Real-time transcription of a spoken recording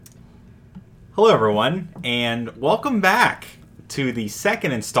Hello, everyone, and welcome back to the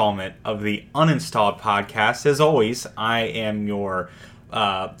second installment of the Uninstalled podcast. As always, I am your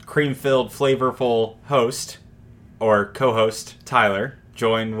cream-filled, flavorful host, or co-host, Tyler.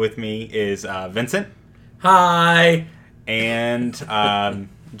 Joined with me is Vincent. Hi! And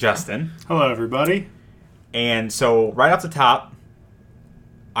Justin. Hello, everybody. And so, right off the top,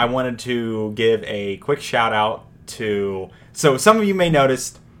 I wanted to give a quick shout-out to... So, some of you may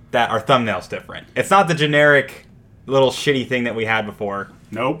notice that our thumbnail's different. It's not the generic little shitty thing that we had before.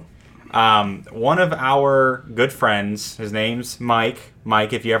 Nope. One of our good friends, his name's Mike.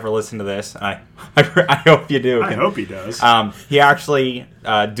 Mike, if you ever listen to this, I hope you do. I hope he does. He actually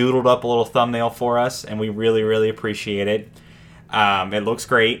doodled up a little thumbnail for us, and we really, really appreciate it. It looks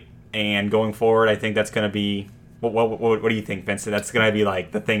great, and going forward, I think that's going to be... What do you think, Vincent? That's going to be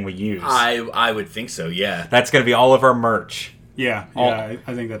like the thing we use. I would think so, yeah. That's going to be all of our merch. Yeah, I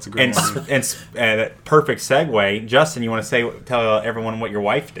think that's a great one. And perfect segue. Justin, you want to tell everyone what your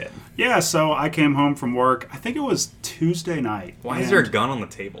wife did? Yeah, so I came home from work. I think it was Tuesday night. Why is there a gun on the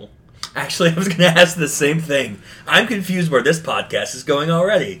table? Actually, I was going to ask the same thing. I'm confused where this podcast is going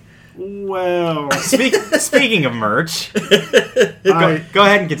already. Well, speaking of merch, go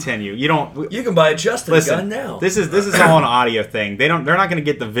ahead and continue. You can buy a Justin gun now. This is all an audio thing. They're not going to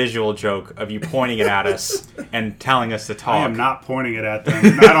get the visual joke of you pointing it at us and telling us to talk. I am not pointing it at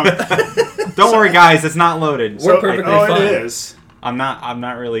them. Don't worry, guys. It's not loaded. We're perfectly fine. It is. I'm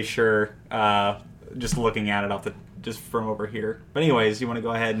not really sure. Just looking at it just from over here. But anyways, you want to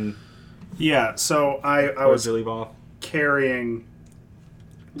go ahead and So I was leave off carrying.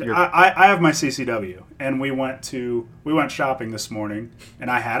 I have my CCW, and we went shopping this morning,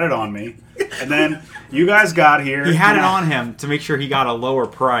 and I had it on me, and then you guys got here. He had it on him to make sure he got a lower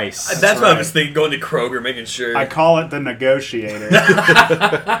price. That's what I was thinking, going to Kroger, making sure. I call it the negotiator.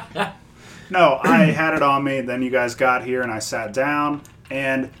 No, I had it on me, then you guys got here, and I sat down,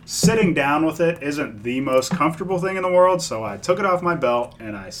 and sitting down with it isn't the most comfortable thing in the world, so I took it off my belt,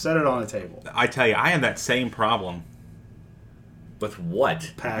 and I set it on the table. I tell you, I have that same problem. With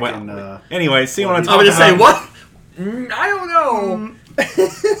what? Packing, anyway, see what I'm talking about. I'm going to say, what? I don't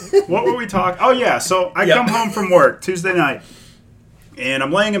know. What were we talking? Oh, yeah. So I come home from work Tuesday night, and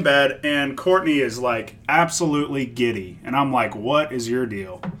I'm laying in bed, and Courtney is, like, absolutely giddy. And I'm like, what is your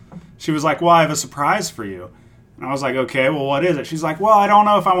deal? She was like, well, I have a surprise for you. And I was like, okay, well, what is it? She's like, well, I don't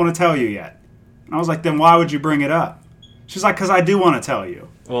know if I want to tell you yet. And I was like, then why would you bring it up? She's like, because I do want to tell you.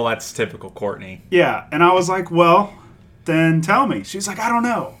 Well, that's typical Courtney. Yeah. And I was like, well... then tell me. She's like, I don't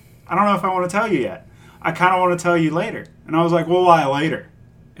know if I want to tell you yet. I kind of want to tell you later. And I was like, well, why later?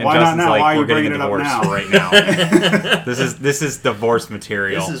 And why Justin's not now? like, why are you we're getting bringing a it up divorce now? right now. This is divorce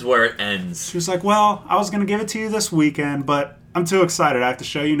material. This is where it ends. She was like, well, I was going to give it to you this weekend, but I'm too excited. I have to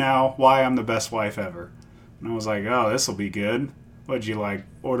show you now why I'm the best wife ever. And I was like, oh, this will be good. What'd you, like,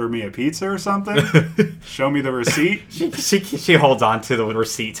 order me a pizza or something? Show me the receipt? She holds on to the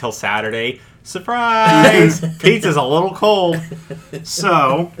receipt till Saturday. Surprise! Pizza's a little cold.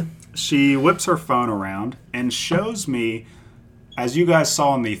 So, she whips her phone around and shows me, as you guys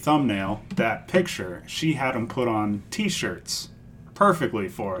saw in the thumbnail, that picture. She had them put on t-shirts perfectly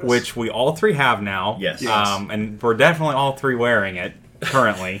for us. Which we all three have now. Yes. And we're definitely all three wearing it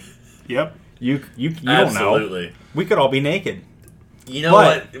currently. Yep. You don't know. Absolutely. We could all be naked. You know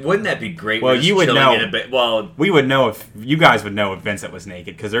what? Wouldn't that be great? Well, you would know. Well, we would know if you guys would know if Vincent was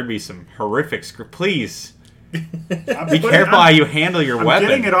naked because there'd be some horrific. Please be careful how you handle your weapon.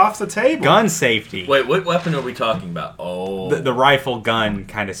 Getting it off the table. Gun safety. Wait, what weapon are we talking about? Oh, the rifle gun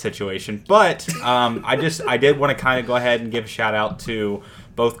kind of situation. But I did want to kind of go ahead and give a shout out to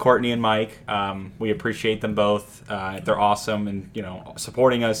both Courtney and Mike. We appreciate them both. They're awesome and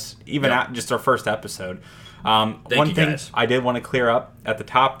supporting us even at just our first episode. One thing guys. I did want to clear up at the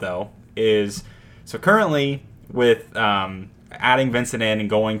top, though, is so currently with adding Vincent in and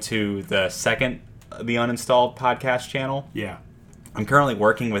going to the Uninstalled podcast channel. Yeah. I'm currently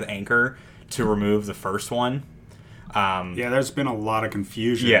working with Anchor to remove the first one. There's been a lot of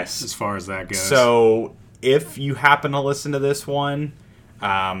confusion as far as that goes. So if you happen to listen to this one,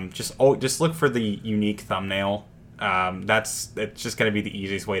 just look for the unique thumbnail. It's just going to be the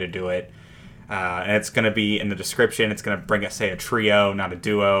easiest way to do it. And it's going to be in the description. It's going to bring us, say, a trio, not a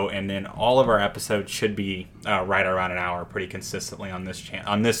duo. And then all of our episodes should be right around an hour pretty consistently on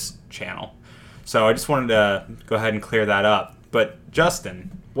this channel. So I just wanted to go ahead and clear that up. But,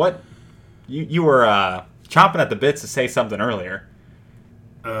 Justin, what you were chomping at the bits to say something earlier.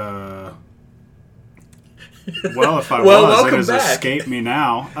 Well, if I was, it has escaped me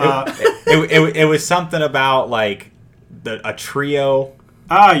now. It was something about, like, a trio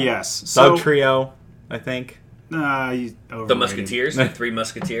Ah, yes. So, Thug Trio, I think. you The overrated. Musketeers, the Three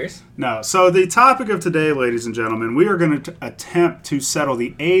Musketeers. No. So the topic of today, ladies and gentlemen, we are going to attempt to settle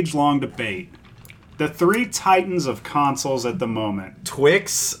the age-long debate. The three titans of consoles at the moment.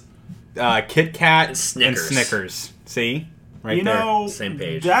 Twix, Kit Kat, And Snickers. Snickers. See? Right You there. know, Same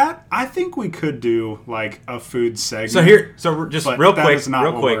page. that I think we could do like a food segment. So just But real that quick, is not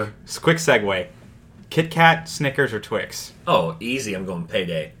real what quick, we're- quick segue. Kit Kat, Snickers, or Twix? Oh, easy. I'm going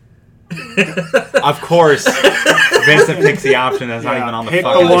Payday. Of course, Vincent picks the option that's not Yeah, even on the pick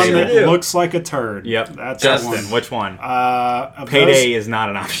fucking the one label. that do. looks like a turd. Yep. That's Justin, the one. which one? Of Payday is not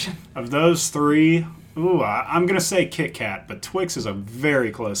an option. Of those three, I'm gonna say Kit Kat, but Twix is a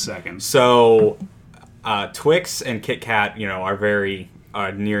very close second. So, Twix and Kit Kat, are very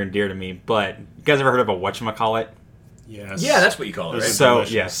near and dear to me. But you guys ever heard of a whatchamacallit? Yes. Yeah, that's what you call it, Those right? are So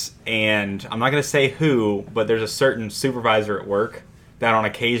delicious. yes, and I'm not going to say who, but there's a certain supervisor at work that on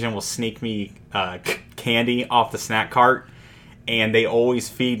occasion will sneak me candy off the snack cart, and they always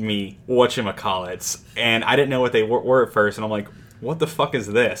feed me whatchamacallits. And I didn't know what they were at first, and I'm like, "What the fuck is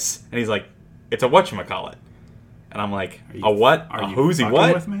this?" And he's like, "It's a whatchamacallit." And I'm like, "A what? Are A you who's he fucking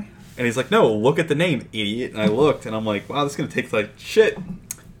what?" with me? And he's like, "No, look at the name, idiot." And I looked, and I'm like, "Wow, this is gonna take like shit."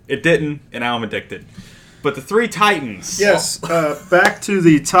 It didn't, and now I'm addicted. But the three titans. Yes, back to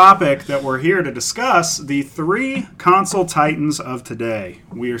the topic that we're here to discuss, the three console titans of today.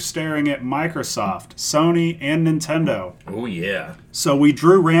 We are staring at Microsoft, Sony, and Nintendo. Oh, yeah. So we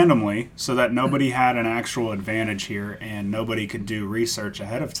drew randomly so that nobody had an actual advantage here and nobody could do research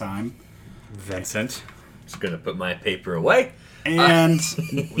ahead of time. Vincent. Just going to put my paper away. And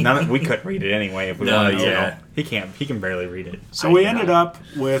We couldn't read it anyway if we No, wanted to. yeah. He can't. He can barely read it. so we ended up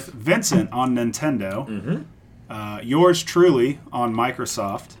with Vincent on Nintendo, yours truly on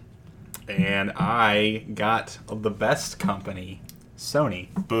Microsoft. And I got the best company, Sony.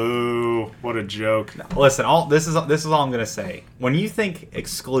 Boo, what a joke. Listen, this is all I'm gonna say. When you think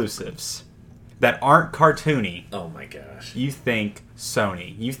exclusives that aren't cartoony, Oh, my gosh. you think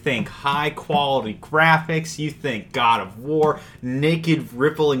Sony. You think high quality graphics. You think God of War, naked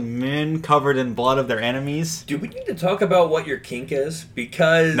rippling men covered in blood of their enemies. Do we need to talk about what your kink is?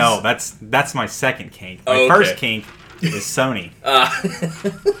 Because... No, that's my second kink. My Oh, okay. first kink is Sony.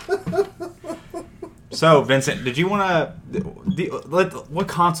 So, Vincent, did you want to... What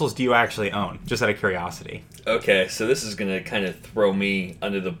consoles do you actually own? Just out of curiosity. Okay, so this is going to kind of throw me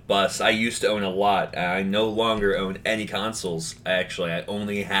under the bus. I used to own a lot. I no longer own any consoles. Actually, I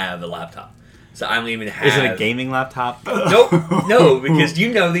only have a laptop. So I don't even have... Is it a gaming laptop? Nope. No, because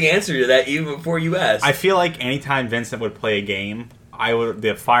you know the answer to that even before you asked. I feel like anytime Vincent would play a game,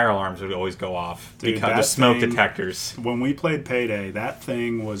 the fire alarms would always go off Dude, because that the smoke thing- detectors. When we played Payday, that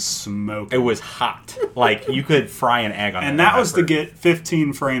thing was smoking. It was hot. Like you could fry an egg on And that that was to pepper. get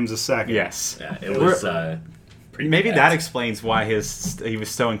 15 frames a second. Yes. Yeah, it was pretty Maybe bad. that explains why he was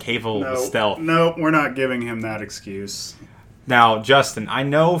so incapable of stealth. No, we're not giving him that excuse. Now, Justin, I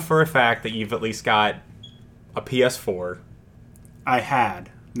know for a fact that you've at least got a PS4. I had.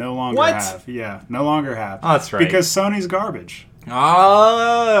 No longer What? have. Yeah, no longer have. Oh, that's right. Because Sony's garbage.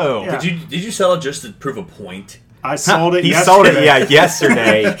 Oh. Yeah. Did you sell it just to prove a point? I sold it He yesterday. sold it, yeah,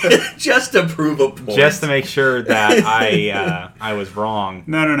 yesterday, Just to prove a point. just to make sure that I was wrong.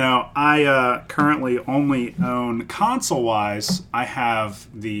 No. I currently only own console-wise. I have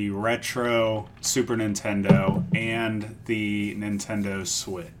the retro Super Nintendo and the Nintendo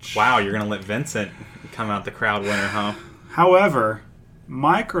Switch. Wow, you're gonna let Vincent come out the crowd winner, huh? However,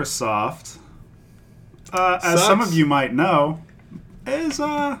 Microsoft, as some Sucks. of you might know, is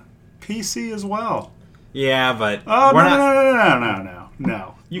PC as well. Yeah, but Oh, we're no, not.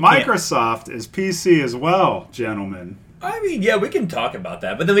 no. You can't. Microsoft is PC as well, gentlemen. I mean, yeah, we can talk about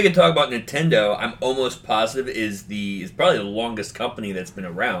that, but then we can talk about Nintendo. I'm almost positive is probably the longest company that's been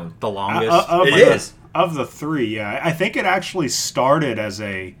around. The longest. It is. Of the three, yeah. I think it actually started as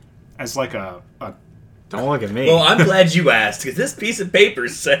like a Don't look at me. Well, I'm glad you asked because this piece of paper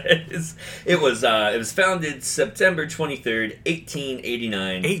says it was founded September 23rd,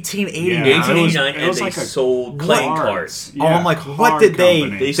 1889. 1889. Yeah. 1889, It and was they like a sold playing cards. cards. Oh, I'm like, what card did they?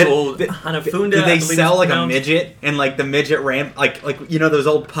 company. They sold Hanafunda. Did I they believe sell it's like a pronounced. midget and like the midget ramp like those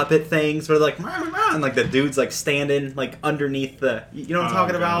old puppet things where they're like "Rah, rah, rah," and like the dude's like standing like underneath the you know what I'm Oh,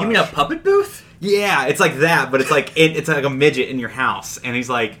 talking God. about? You mean a puppet booth? Yeah, it's like that, but it's like it's like a midget in your house, and he's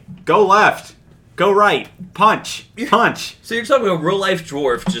like, "Go left," Go right. Punch. Punch. So you're talking about real life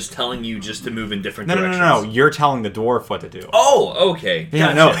dwarf just telling you just to move in different No, directions? no. You're telling the dwarf what to do. Oh, okay.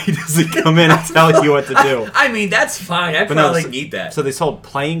 Yeah, Gotcha. no, he doesn't come in and tell you what to do. I mean, that's fine. I But no, probably so- need that. So they sold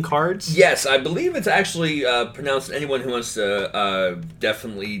playing cards? Yes, I believe it's actually pronounced. Anyone who wants to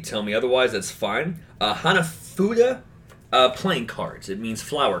definitely tell me otherwise, that's fine. Hanafuda playing cards. It means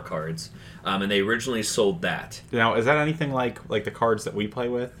flower cards. And they originally sold that. Now, is that anything like the cards that we play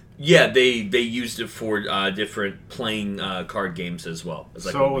with? Yeah, they used it for different playing card games as well. It's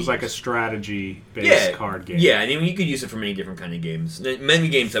So it was like a strategy-based card game. Yeah, I mean, you could use it for many different kind of games. Many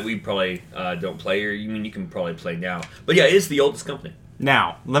games that we probably don't play, or you can probably play now. But yeah, it is the oldest company.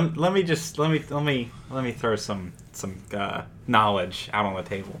 Now, let me throw some knowledge out on the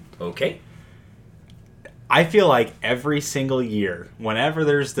table. Okay. I feel like every single year, whenever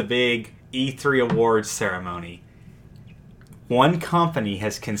there's the big E3 awards ceremony, one company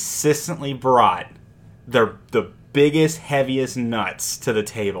has consistently brought the biggest, heaviest nuts to the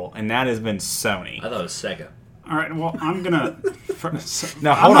table, and that has been Sony. I thought it was Sega. All right, well, I'm gonna.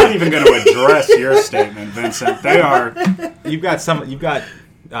 No, I'm hold not on. even going to address your statement, Vincent. They are. You've got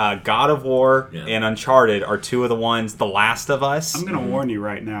God of War and Uncharted are two of the ones. The Last of Us. I'm going to warn you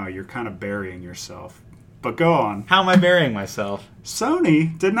right now. You're kind of burying yourself. But go on. How am I burying myself?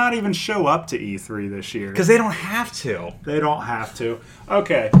 Sony did not even show up to E3 this year. Because they don't have to. They don't have to.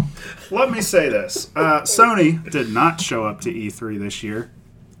 Okay, let me say this. Sony did not show up to E3 this year.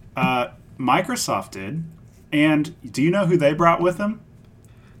 Microsoft did. And do you know who they brought with them?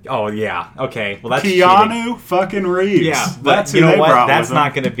 Oh yeah. Okay. Well, that's cheating. Keanu fucking Reeves. Yeah, but That's you who know they what? brought That's with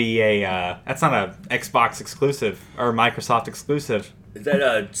not them. going to be a. That's not a Xbox exclusive or Microsoft exclusive. Is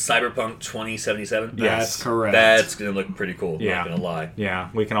that Cyberpunk 2077? Yeah. That's correct. That's going to look pretty cool. Yeah. Not going to lie. Yeah,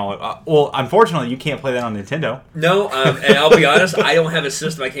 we can all. Well, unfortunately, you can't play that on Nintendo. No, and I'll be honest, I don't have a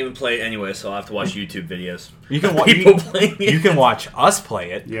system. I can't even play it anyway, so I'll have to watch YouTube videos. You can People playing it. You can watch us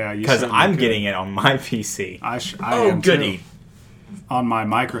play it. Yeah, you because certainly I'm could. getting it on my PC. I Oh, am goody. too, on my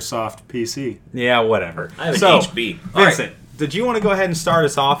Microsoft PC. Yeah, whatever. I have an so, HB. All right. Vincent, did you want to go ahead and start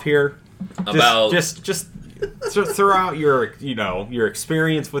us off here? About- just throw out your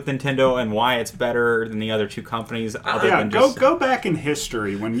experience with Nintendo and why it's better than the other two companies. Other Yeah, than just, go back in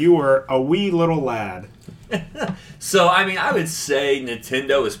history when you were a wee little lad. So, I mean, I would say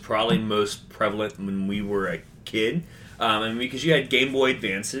Nintendo is probably most prevalent when we were a kid. I mean, because you had Game Boy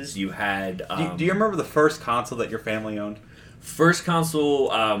Advances, you had... Do you remember the first console that your family owned? First console,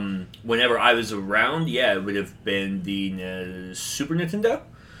 whenever I was around, yeah, it would have been the Super Nintendo.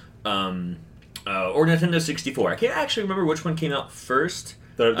 Or Nintendo 64. I can't actually remember which one came out first.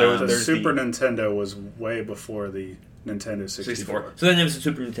 There was The there's Super Nintendo was way before the Nintendo 64. So then it was the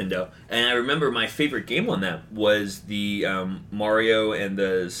Super Nintendo, and I remember my favorite game on that was the Mario and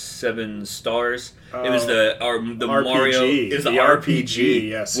the Seven Stars. It was the RPG. Mario. It was the RPG.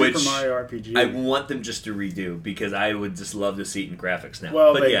 Yeah, Super which Mario RPG. I want them just to redo because I would just love to see it in graphics now.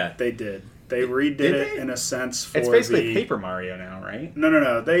 well, but they did. They redid Did it they? in a sense for It's basically the... Paper Mario now, right?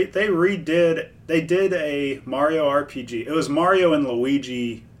 No. They redid. They did a Mario RPG. It was Mario and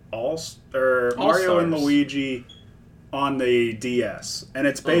Luigi Mario and All-Stars. Luigi on the DS, and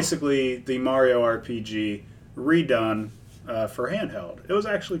it's basically the Mario RPG redone for handheld. It was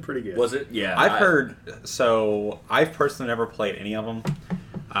actually pretty good. was it? Yeah, I've heard. So I've personally never played any of them.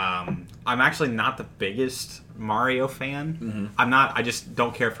 I'm actually not the biggest Mario fan. Mm-hmm. I'm not. I just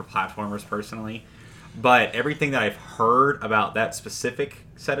don't care for platformers personally. But everything that I've heard about that specific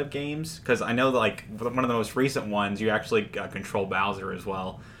set of games, because I know that like one of the most recent ones, you actually control Bowser as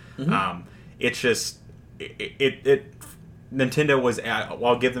well. Mm-hmm. It's just it Nintendo was. Well,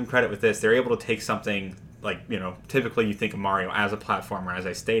 I'll give them credit with this. They're able to take something like typically you think of Mario as a platformer, as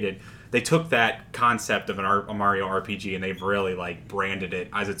I stated. They took that concept of a Mario RPG and they've really like branded it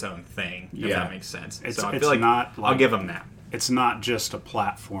as its own thing. If Yeah. that makes sense. It's So I feel like not I'll like- give them that. It's not just a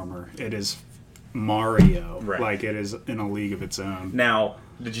platformer. It is Mario. Right. Like it is in a league of its own. Now,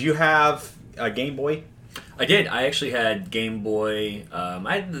 did you have a Game Boy? I did. I actually had Game Boy.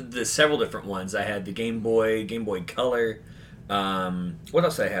 I had the several different ones. I had the Game Boy Color. What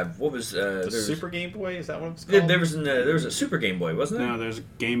else did I have? What was The there was- Super Game Boy? Is that what it's called? There was a Super Game Boy, wasn't there? No, there's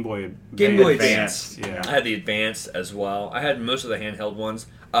Game Boy. Game Boy Advance. Advance. Yeah. I had the Advance as well. I had most of the handheld ones.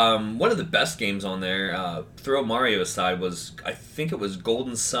 One of the best games on there, throw Mario aside, was I think it was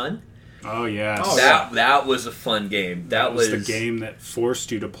Golden Sun. Oh yes. Oh, That was a fun game. That was the game that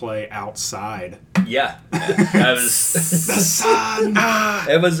forced you to play outside. Yeah, that was. The sun.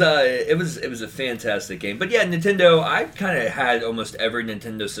 It was a fantastic game. But yeah, Nintendo, I kind of had almost every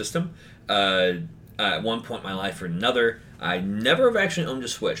Nintendo system at one point in my life or another. I never have actually owned a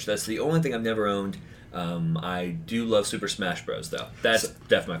Switch. That's the only thing I've never owned. I do love Super Smash Bros. Though. That's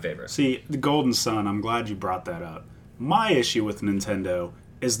definitely my favorite. See, the Golden Sun, I'm glad you brought that up. My issue with Nintendo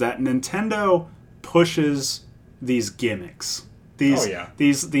is that Nintendo pushes these gimmicks.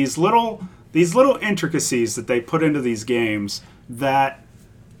 These little intricacies that they put into these games that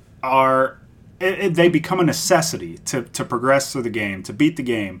are they become a necessity to progress through the game, to beat the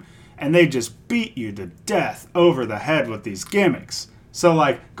game, and they just beat you to death over the head with these gimmicks. So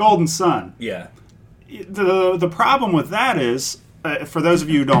like Golden Sun. Yeah. The problem with that is, for those of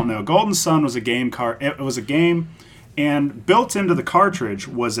you who don't know, Golden Sun was a game It was a game, and built into the cartridge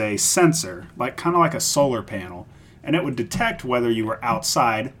was a sensor, kind of like a solar panel, and it would detect whether you were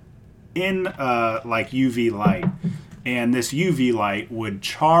outside in UV light, and this UV light would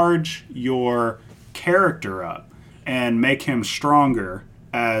charge your character up and make him stronger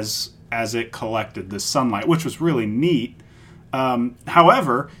as it collected the sunlight, which was really neat.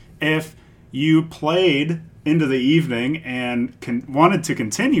 However, if you played into the evening and wanted to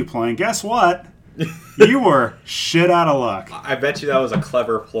continue playing, guess what? You were shit out of luck. I bet you that was a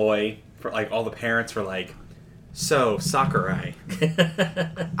clever ploy for all the parents were like, so Sakurai,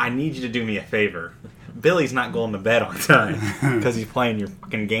 I need you to do me a favor. Billy's not going to bed on time because he's playing your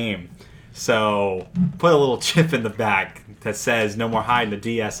fucking game. So put a little chip in the back that says no more hiding the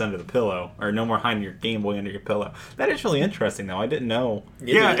DS under the pillow, or no more hiding your Game Boy under your pillow. That is really interesting, though. I didn't know.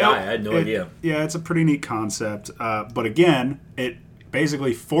 I had no idea. Yeah, it's a pretty neat concept. But again, it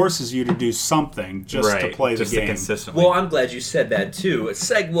basically forces you to do something just to play the game. Consistently. Well, I'm glad you said that, too. A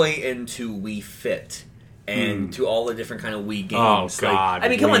segue into Wii Fit. And to all the different kind of Wii games. Oh, God.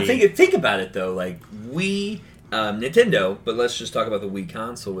 Come on, think about it, though. Wii, Nintendo, but let's just talk about the Wii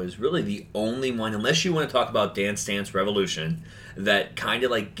console, is really the only one, unless you want to talk about Dance Dance Revolution, that kind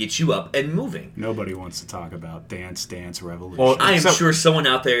of, gets you up and moving. Nobody wants to talk about Dance Dance Revolution. Well, I am sure someone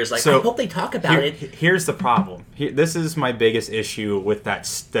out there is I hope they talk about it. Here's the problem. This is my biggest issue with that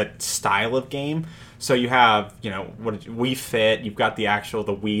style of game. So you have, Wii Fit, you've got the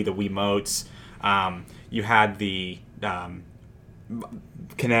Wii, the Wiimotes, you had the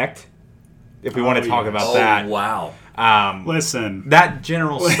Kinect, if we want to talk about that. Oh, wow. Listen. That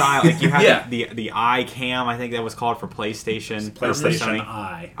general style, you have the iCam, I think that was called for PlayStation. PlayStation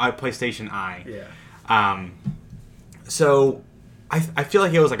Eye. PlayStation Eye. Yeah. So I feel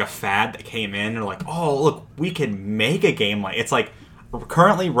like it was a fad that came in. They're like, oh, look, we can make a game it's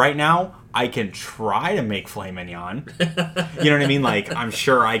currently, right now, I can try to make Flame Mignon. You know what I mean? I'm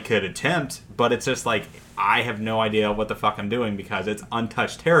sure I could attempt, but it's just I have no idea what the fuck I'm doing because it's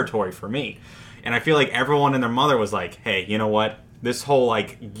untouched territory for me. And I feel like everyone and their mother was like, hey, you know what? This whole,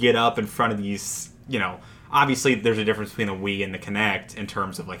 get up in front of these, obviously there's a difference between the Wii and the Kinect in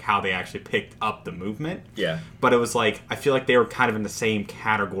terms of, how they actually picked up the movement. Yeah. But it was I feel like they were kind of in the same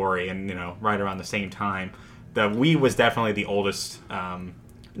category and, right around the same time. The Wii was definitely the oldest. I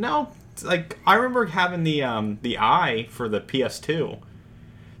remember having the Eye for the PS2.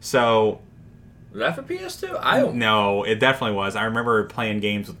 So was that for PS2? No, it definitely was. I remember playing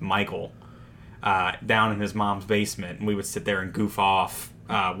games with Michael down in his mom's basement, and we would sit there and goof off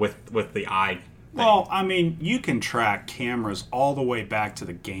with the Eye thing. Well, you can track cameras all the way back to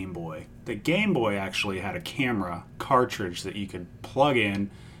the Game Boy. The Game Boy actually had a camera cartridge that you could plug in,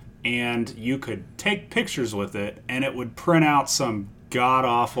 and you could take pictures with it, and it would print out some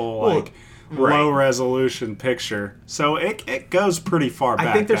god-awful, low-resolution picture. So it goes pretty far back.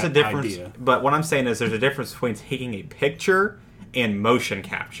 I think there's a difference, idea. But what I'm saying is there's a difference between taking a picture and motion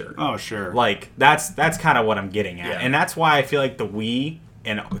capture. Oh, sure. That's kind of what I'm getting at. Yeah. And that's why I feel like the Wii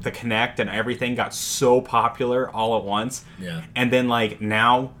and the Kinect and everything got so popular all at once. Yeah. And then,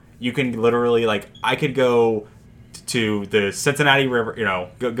 now you can literally, I could go to the Cincinnati River,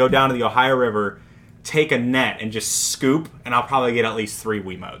 go down to the Ohio River, take a net and just scoop, and I'll probably get at least 3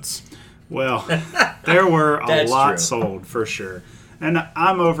 Wiimotes. Well, there were a lot true. sold for sure. And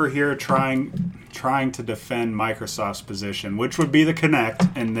I'm over here trying to defend Microsoft's position, which would be the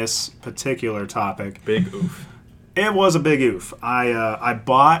Kinect in this particular topic. Big oof. It was a big oof. I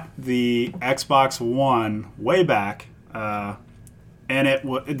bought the Xbox One way back, and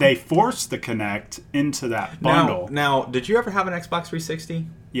they forced the Kinect into that bundle. Now, did you ever have an Xbox 360?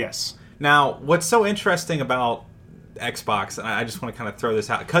 Yes. Now, what's so interesting about Xbox, and I just want to kind of throw this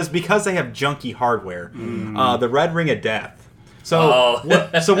out, because they have junky hardware, the Red Ring of Death. So,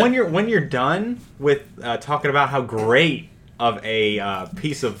 so when you're done with talking about how great of a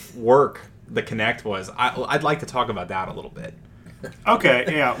piece of work the Kinect was, I'd like to talk about that a little bit. Okay,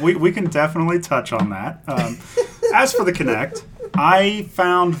 yeah, we can definitely touch on that. As for the Kinect, I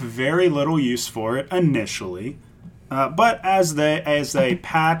found very little use for it initially. But as they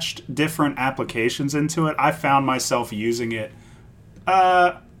patched different applications into it, I found myself using it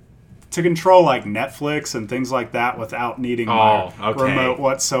to control like Netflix and things like that without needing my remote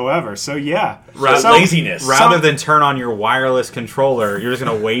whatsoever. So yeah, laziness. Rather than turn on your wireless controller, you're just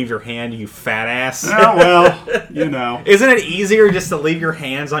gonna wave your hand, you fat ass. Oh, well, you know. Isn't it easier just to leave your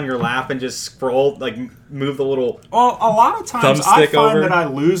hands on your lap and just scroll, like move the little? Well, a lot of times I thumbstick find over? that I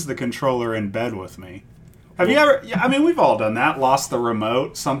lose the controller in bed with me. Have you ever? Yeah, I mean, we've all done that. Lost the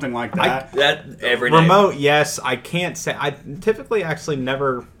remote, something like that. That every night. Remote, yes. I can't say. I typically actually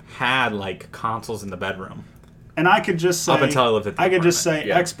never had like consoles in the bedroom. And I could just say, Up until I lived at the I could just say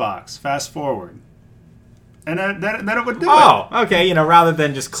apartment. Xbox, fast forward, and then it would do it. Oh, okay. You know, rather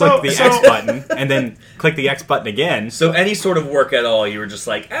than just click the X button and then click the X button again. So any sort of work at all, you were just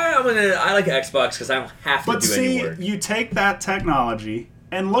like, I like Xbox because I don't have to do any work. You take that technology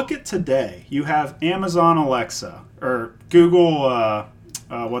and look at today. You have Amazon Alexa or Google.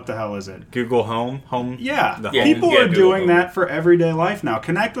 What the hell is it? Google Home. Yeah, The people Yeah, are Google doing Home. that for everyday life now.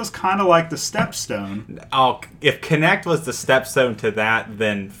 Connect was kind of like the stepstone. Oh, if Kinect was the stepstone to that,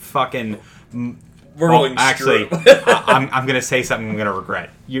 then fucking. We're going actually, straight. I'm going to say something I'm going to regret.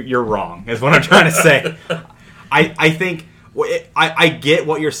 You're wrong, is what I'm trying to say. I think I get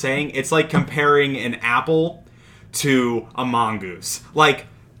what you're saying. It's like comparing an apple to a mongoose. Like,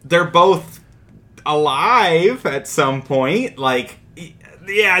 they're both alive at some point. Like,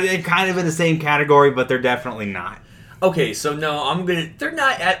 yeah, they're kind of in the same category, but they're definitely not. Okay, so no, they're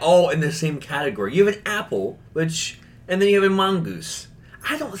not at all in the same category. You have an apple, and then you have a mongoose.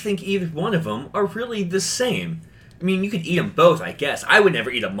 I don't think either one of them are really the same. I mean, you could eat them both, I guess. I would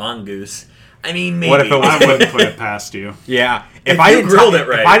never eat a mongoose. I mean, maybe. What if it was- I wouldn't put it past you. Yeah, If I you didn't grilled it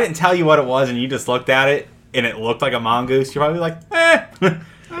right. if I didn't tell you what it was and you just looked at it and it looked like a mongoose, you're probably like,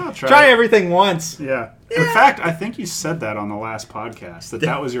 I'll try everything once. Yeah. In fact, I think you said that on the last podcast,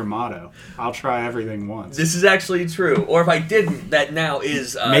 that was your motto. I'll try everything once. This is actually true. Or if I didn't, that now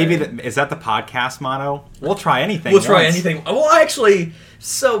is... Maybe is that the podcast motto? We'll try anything. We'll try once. anything. Well, actually,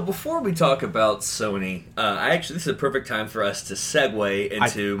 so before we talk about Sony, this is a perfect time for us to segue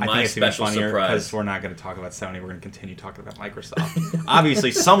into I my think it's gonna be special funnier surprise. because we're not going to talk about Sony. We're going to continue talking about Microsoft.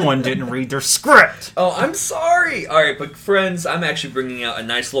 Obviously, someone didn't read their script. Oh, I'm sorry. All right, but friends, I'm actually bringing out a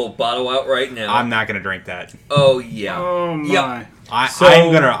nice little bottle out right now. I'm not going to drink that. Oh yeah. Oh my. Yep.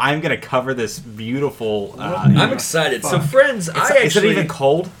 I'm gonna cover this beautiful. I'm excited. So, friends, is it even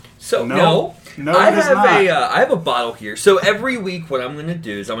cold? So No, I it is have not. I have a bottle here. So every week, what I'm going to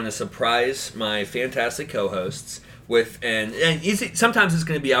do is I'm going to surprise my fantastic co-hosts with sometimes it's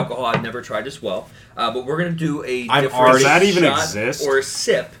going to be alcohol I've never tried as well. But we're going to do a different Does that even shot exist? or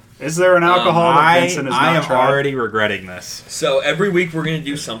sip. Is there an alcohol that Vincent has I not am tried? already regretting this. So every week we're going to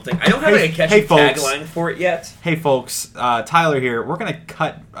do something. I don't have a catchy hey, folks. tagline for it yet. Hey folks, Tyler here. We're gonna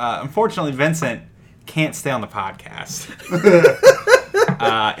cut. Unfortunately, Vincent can't stay on the podcast.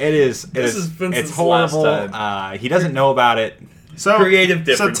 This is Vincent's it's horrible. last time. He doesn't know about it. So, Creative So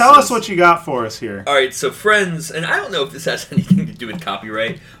differences. tell us what you got for us here. All right, so friends, and I don't know if this has anything to do with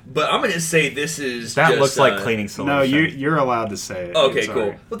copyright, but I'm going to say this is That just, looks like cleaning solution. No, you're allowed to say it. Okay, It's cool. all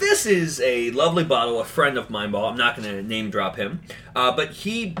right. Well, this is a lovely bottle. A friend of mine bought. I'm not going to name drop him, but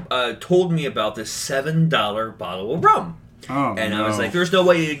he told me about this $7 bottle of rum, Oh, and no. I was like, "There's no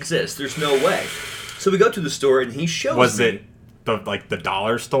way it exists. There's no way." So we go to the store, and he shows Was me. it the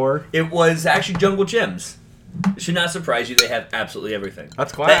dollar store? It was actually Jungle Gems. It should not surprise you. They have absolutely everything.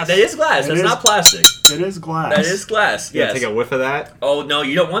 That's glass. That is glass. That's is. not plastic. It is glass. That is glass. Yeah, Yes. take a whiff of that. Oh no,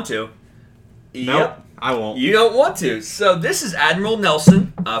 you don't want to. Nope, Yep. I won't. You don't want to. So this is Admiral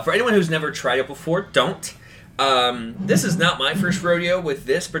Nelson. For anyone who's never tried it before, don't. This is not my first rodeo with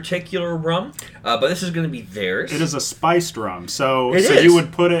this particular rum, but this is going to be theirs. It is a spiced rum. So It is. you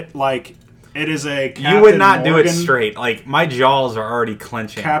would put it like it is a Captain You would not do it Morgan- straight. Like my jaws are already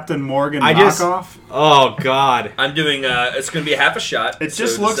clenching. Captain Morgan I just- knockoff. Oh God. I'm doing. It's going to be a half a shot. It so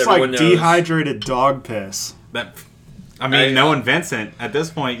just looks everyone like knows. dehydrated dog piss. I mean, knowing Vincent, at this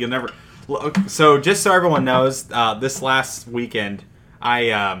point, you'll never. Look, so, just so everyone knows, this last weekend,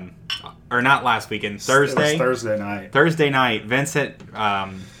 or not last weekend, Thursday. It was Thursday night. Thursday night, Vincent.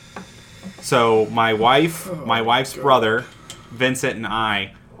 So my wife's brother, Vincent, and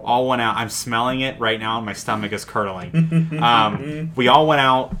I all went out. I'm smelling it right now, and my stomach is curdling. We all went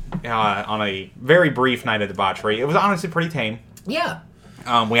out on a very brief night of debauchery. It was honestly pretty tame. Yeah.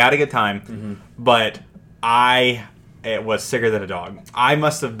 We had a good time, but it was sicker than a dog. I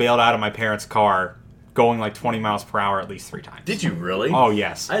must have bailed out of my parents' car going like 20 miles per hour at least 3 times. Did you really? Oh,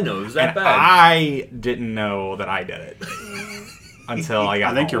 yes. I didn't know it was that And bad. I didn't know that I did it. until I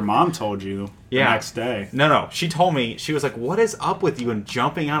got I think home. your mom told you the next day. No. She told me, she was like, "What is up with you and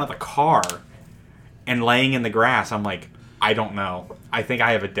jumping out of the car and laying in the grass?" I'm like, I don't know. I think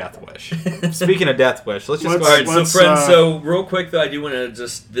I have a death wish. Speaking of death wish, let's just go All ahead. right, so friends, so real quick though, I do want to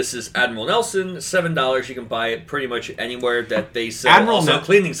this is Admiral Nelson, $7. You can buy it pretty much anywhere that they sell Admiral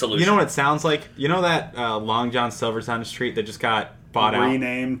cleaning solutions. You know what it sounds like? You know that Long John Silver's on the street that just got bought out?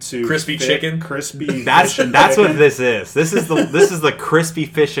 Renamed to Crispy Chicken? Crispy That's Fish and what Chicken. this is. This is the crispy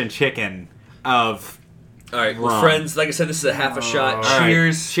fish and chicken of. All right, well, Rum. friends, like I said, this is a half a shot. All right.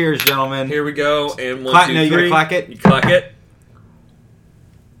 Cheers. Cheers, gentlemen. Here we go, and one, Clack- 2, no, you 3. gotta clack it? You clack it.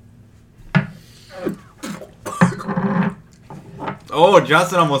 Oh,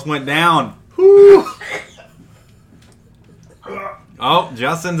 Justin almost went down. Oh,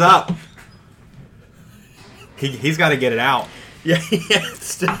 Justin's up. He's got to get it out. Yeah.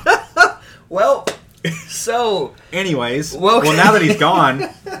 Well, so Anyways, Well- well, now that he's gone,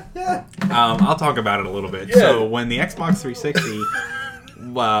 I'll talk about it a little bit. Yeah. So when the Xbox 360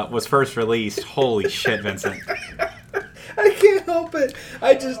 was first released, holy shit, Vincent. I can't help it.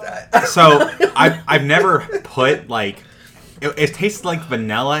 So I've never put like it tastes like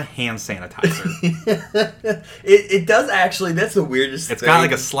vanilla hand sanitizer. it does actually. That's the weirdest. It's thing. got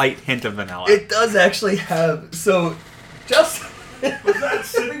like a slight hint of vanilla. It does actually have. So, just. Was that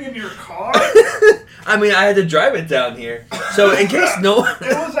sitting in your car? I mean, I had to drive it down here. So, in case no.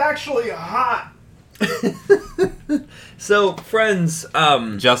 It was actually hot. So, friends,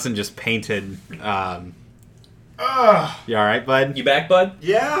 Justin just painted. You all Ugh. right, bud? you back, bud?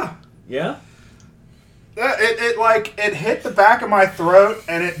 Yeah. Yeah. It hit the back of my throat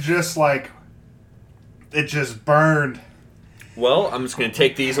and it just burned. Well, I'm just gonna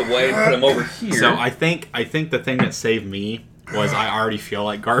take these away and put them over here. So I think the thing that saved me was I already feel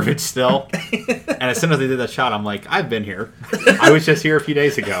like garbage still. And as soon as I did that shot, I'm like, I've been here. I was just here a few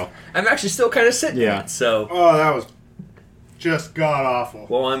days ago. I'm actually still kind of sitting. Yeah. In it, so. Oh, that was just god awful.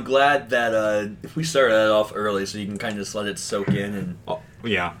 Well, I'm glad that we started that off early, so you can kind of just let it soak in and. Oh,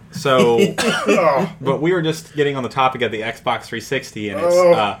 yeah. So, Oh. but we were just getting on the topic of the Xbox 360 and its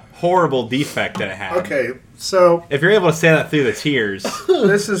Oh. horrible defect that it had. Okay, so If you're able to say that through the tears,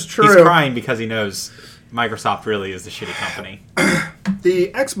 this is true. he's crying because he knows Microsoft really is the shitty company.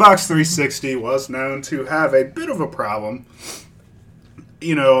 The Xbox 360 was known to have a bit of a problem.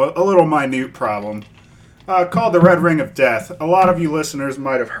 You know, a little minute problem. Called the Red Ring of Death. A lot of you listeners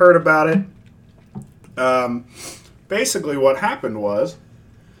might have heard about it. Basically, what happened was...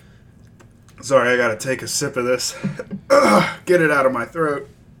 Sorry, I gotta take a sip of this. Get it out of my throat.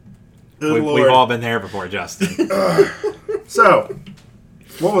 Good Lord. We've all been there before, Justin. So,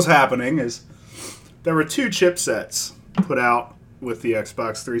 what was happening is there were two chipsets put out with the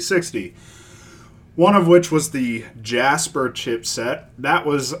Xbox 360. One of which was the Jasper chipset. That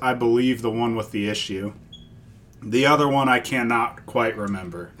was, I believe, the one with the issue. The other one I cannot quite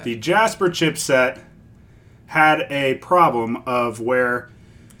remember. The Jasper chipset had a problem of where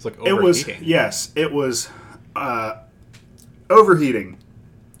It's like it was, overheating. yes, it was overheating,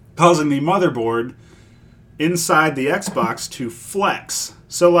 causing the motherboard inside the Xbox to flex.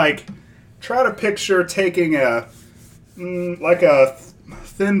 So, like, try to picture taking a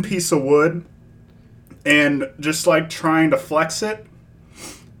thin piece of wood and just like trying to flex it.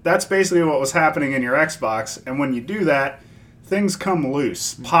 That's basically what was happening in your Xbox. And when you do that, things come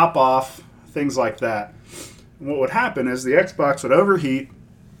loose, pop off, things like that. And what would happen is the Xbox would overheat,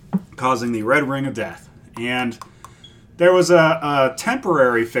 causing the red ring of death. And there was a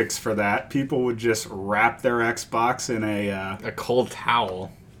temporary fix for that. People would just wrap their Xbox in A cold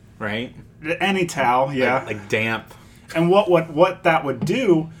towel, right? any towel, yeah. Like damp. And what that would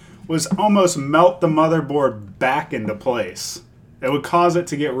do was almost melt the motherboard back into place. It would cause it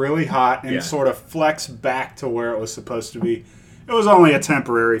to get really hot and Yeah. sort of flex back to where it was supposed to be. It was only a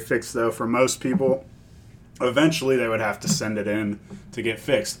temporary fix, though, for most people. Eventually, they would have to send it in to get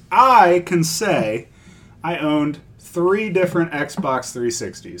fixed. I can say I owned 3 different Xbox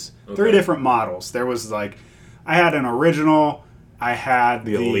 360s. Okay. 3 different models. There was like, I had an original, I had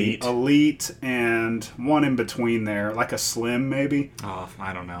The Elite. and one in between there, like a Slim maybe. Oh,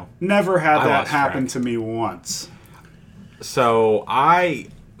 I don't know. Never had I that lost happen track. to me once. So my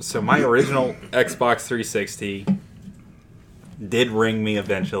original Xbox 360 did ring me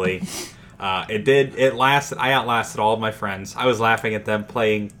eventually. It lasted. I outlasted all of my friends. I was laughing at them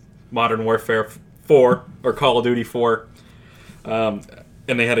playing Modern Warfare 4 or Call of Duty 4.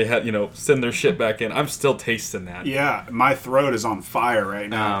 And they had to send their shit back in. I'm still tasting that. Yeah, my throat is on fire right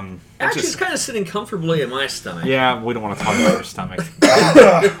now. Actually, it's kind of sitting comfortably in my stomach. Yeah, we don't want to talk about your stomach.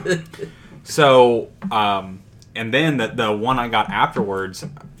 So, And then the one I got afterwards,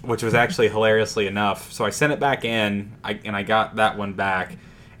 which was actually hilariously enough, so I sent it back in, and I got that one back,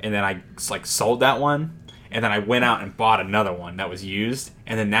 and then I sold that one, and then I went out and bought another one that was used,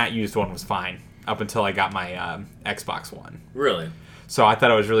 and then that used one was fine up until I got my Xbox One. Really? So I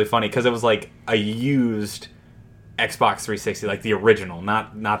thought it was really funny because it was like a used Xbox 360, like the original,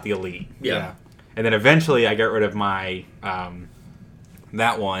 not the Elite. Yeah. And then eventually I got rid of my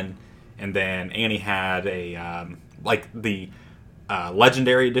that one, and then Annie had a the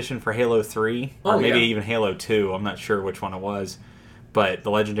Legendary Edition for Halo 3, or maybe even Halo 2. I'm not sure which one it was, but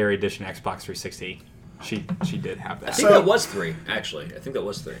the Legendary Edition Xbox 360. She did have that. I think that was 3, actually. I think that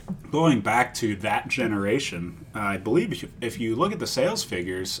was 3. Going back to that generation, I believe if you look at the sales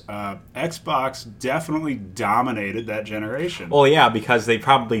figures, Xbox definitely dominated that generation. Well, yeah, because they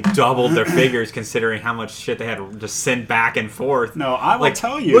probably doubled their figures considering how much shit they had to just send back and forth. No, I will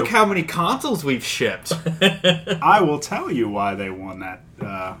tell you. Look how many consoles we've shipped. I will tell you why they won that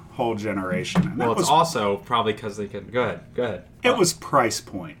whole generation. And well, it's also probably because they could. Go ahead. It was price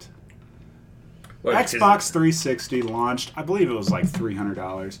point. What, Xbox 360 launched, I believe it was like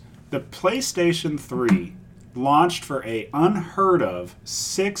 $300. The PlayStation 3 launched for a unheard of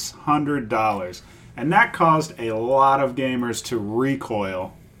 $600. And that caused a lot of gamers to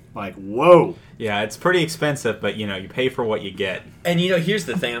recoil. Like, whoa. Yeah, it's pretty expensive, but you pay for what you get. And here's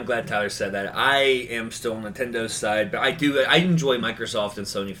the thing. I'm glad Tyler said that. I am still on Nintendo's side, but I enjoy Microsoft and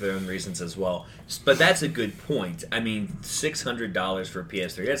Sony for their own reasons as well. But that's a good point. I mean, $600 for a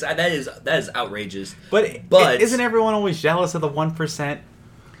PS3. That is outrageous. But isn't everyone always jealous of the 1%?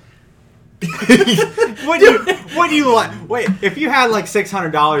 What do you want? Wait, if you had like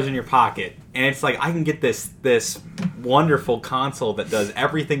 $600 in your pocket, and it's like I can get this wonderful console that does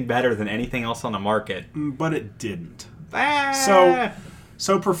everything better than anything else on the market, but it didn't.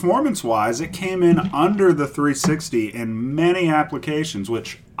 So performance-wise, it came in under the 360 in many applications,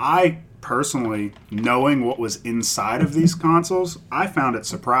 which I personally, knowing what was inside of these consoles, I found it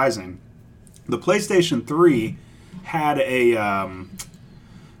surprising. The PlayStation 3 had a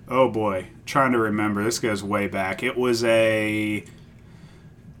oh boy, trying to remember. This goes way back. It was a...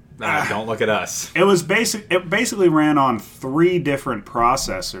 don't look at us. It basically ran on 3 different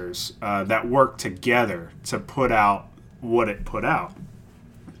processors that worked together to put out what it put out.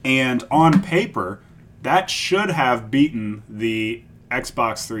 And on paper, that should have beaten the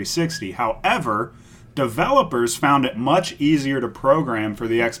Xbox 360. However, developers found it much easier to program for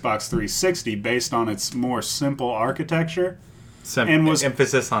the Xbox 360 based on its more simple architecture.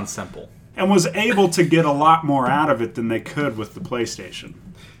 Emphasis on simple. And was able to get a lot more out of it than they could with the PlayStation.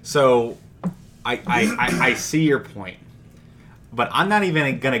 So, I see your point. But I'm not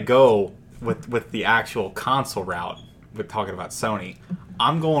even going to go with the actual console route with talking about Sony.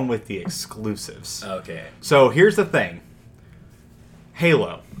 I'm going with the exclusives. Okay. So, here's the thing.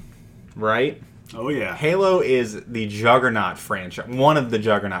 Halo, right? Oh, yeah. Halo is the juggernaut franchise, one of the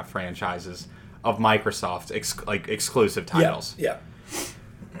juggernaut franchises of Microsoft exclusive titles. Yeah.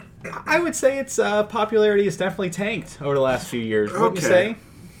 I would say its popularity has definitely tanked over the last few years. Wouldn't you say?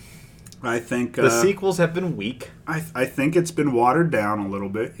 I think the sequels have been weak. I think it's been watered down a little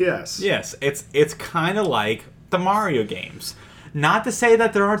bit. Yes. Yes, it's kind of like the Mario games. Not to say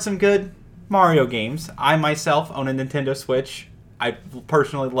that there aren't some good Mario games. I myself own a Nintendo Switch. I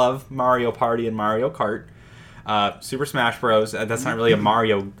personally love Mario Party and Mario Kart. Super Smash Bros. That's not really a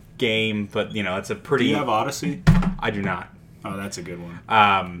Mario game, but it's a pretty... Do you have Odyssey? I do not. Oh, that's a good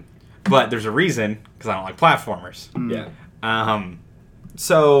one. But there's a reason, because I don't like platformers. Yeah.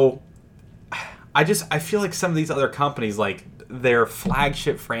 So I feel like some of these other companies, like their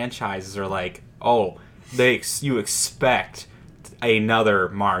flagship franchises are like, you expect another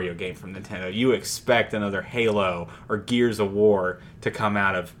Mario game from Nintendo. You expect another Halo or Gears of War to come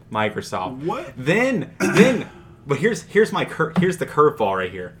out of Microsoft. What? Then but here's the curveball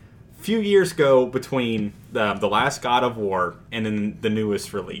right here. Few years go between the last God of War and then the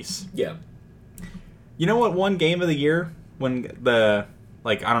newest release. Yeah. You know what won Game of the Year when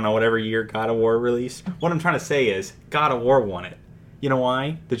whatever year God of War released? What I'm trying to say is God of War won it. You know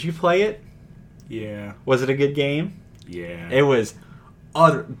why? Did you play it? Yeah. Was it a good game? Yeah. It was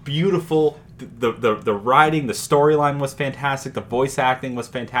beautiful. The writing, the storyline was fantastic. The voice acting was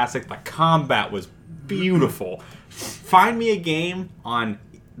fantastic. The combat was beautiful. Find me a game on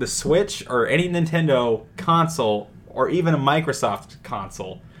the Switch or any Nintendo console or even a Microsoft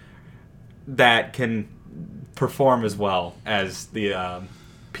console that can perform as well as the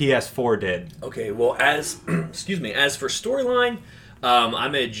PS4 did. Okay, well, as for storyline,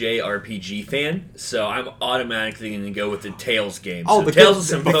 I'm a JRPG fan, so I'm automatically going to go with the Tales game. Oh, so Tales of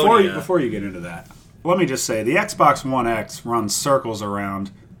Symphonia. Before you get into that, let me just say, the Xbox One X runs circles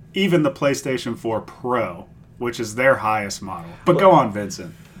around even the PlayStation 4 Pro, which is their highest model. But go on,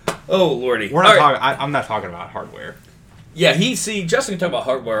 Vincent. Oh, lordy. We're not talking. I'm not talking about hardware. Yeah, Justin can talk about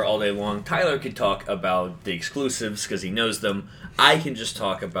hardware all day long. Tyler can talk about the exclusives because he knows them. I can just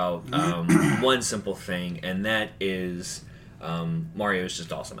talk about one simple thing, and that is Mario is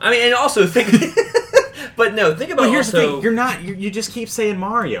just awesome. I mean, and also think... But no, think about here's also... the thing. You just keep saying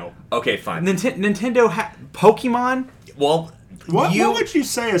Mario. Okay, fine. Nintendo Pokemon? Well... What would you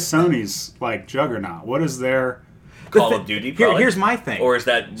say is Sony's like juggernaut? What is their Call of Duty? Probably? Here's my thing. Or was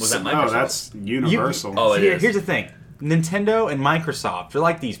that Microsoft? No, that's Universal. Here's the thing. Nintendo and Microsoft, they're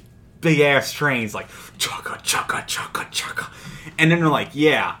like these big ass trains, like chugga chugga chugga chugga, and then they're like,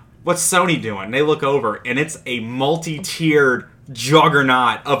 yeah, what's Sony doing? And they look over, and it's a multi-tiered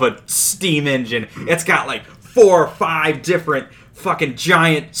juggernaut of a steam engine. It's got like 4 or 5 different fucking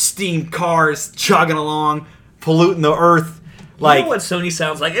giant steam cars chugging along, polluting the earth. Like, you know what Sony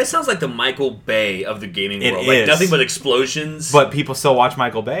sounds like? It sounds like the Michael Bay of the gaming world. It Like is. nothing but explosions. But people still watch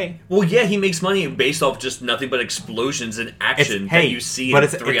Michael Bay. Well, yeah, he makes money based off just nothing but explosions and action that you see in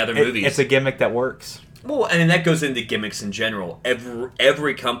 3 other movies. It's a gimmick that works. Well, and that goes into gimmicks in general.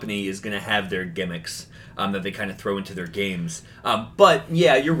 Every company is going to have their gimmicks that they kind of throw into their games. But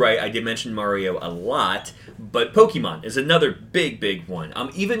yeah, you're right. I did mention Mario a lot, but Pokemon is another big one.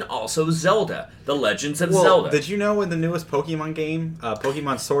 Even also Zelda, The Legends of Zelda. Did you know in the newest Pokemon game,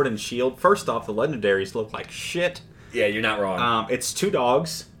 Pokemon Sword and Shield, first off, the legendaries look like shit. Yeah, you're not wrong. It's 2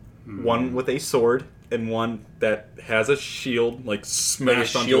 dogs, one with a sword and one that has a shield, like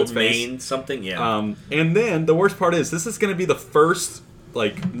smashed onto shield its face. main, something, yeah. And then the worst part is this is going to be the first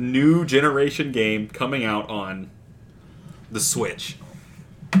like new generation game coming out on the Switch.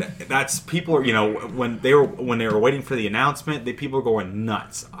 That's people are, when they were waiting for the announcement, people were going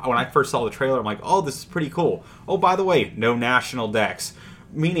nuts. When I first saw the trailer, I'm like, oh, this is pretty cool. Oh, by the way, no national decks,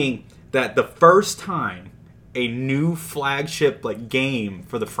 meaning that the first time a new flagship like game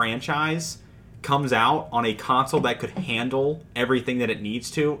for the franchise comes out on a console that could handle everything that it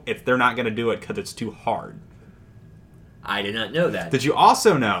needs to, if they're not going to do it because it's too hard. I did not know that. Did you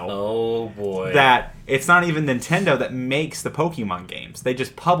also know oh boy that it's not even Nintendo that makes the Pokemon games? They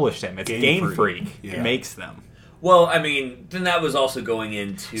just publish them. It's Game Freak makes them. Well, I mean, then that was also going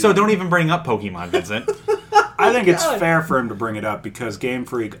into... So don't even bring up Pokemon, Vincent. I think it's fair for him to bring it up because Game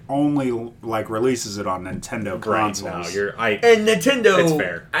Freak only like releases it on Nintendo consoles. And Nintendo, it's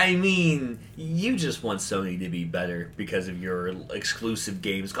fair. I mean, you just want Sony to be better because of your exclusive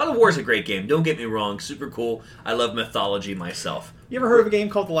games. God of War is a great game. Don't get me wrong, super cool. I love mythology myself. You ever heard of a game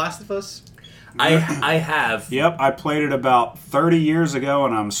called The Last of Us? I have. Yep, I played it about 30 years ago,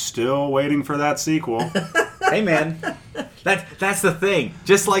 and I'm still waiting for that sequel. Hey, man. That's the thing.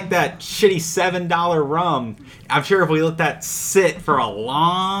 Just like that shitty $7 rum, I'm sure if we let that sit for a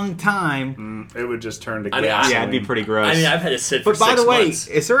long time... it would just turn to I mean, gasoline. Yeah, it'd be pretty gross. I mean, I've had it sit for 6 months. But by the way,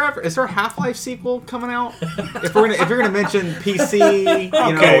 is there a Half-Life sequel coming out? If you're gonna mention PC,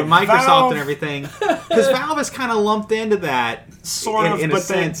 and Microsoft Valve. and everything, because Valve is kind of lumped into that, Sort of, in a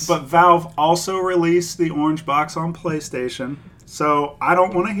sense. but Valve also released the orange box on PlayStation, so I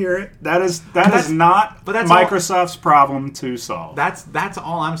don't want to hear it. That is not Microsoft's problem to solve. That's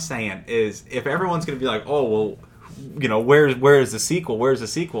all I'm saying is if everyone's going to be like, oh well, where's the sequel? Where's the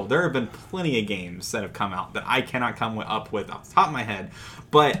sequel? There have been plenty of games that have come out that I cannot come up with off the top of my head,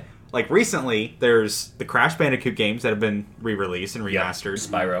 but. Like recently, there's the Crash Bandicoot games that have been re-released and remastered.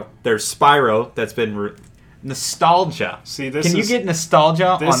 Spyro. There's Spyro that's been nostalgia. See, can you get nostalgia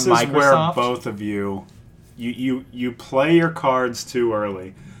on Microsoft? This is where both of you play your cards too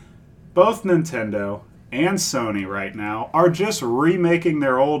early. Both Nintendo and Sony right now are just remaking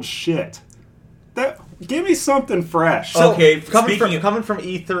their old shit. Give me something fresh. Okay, coming from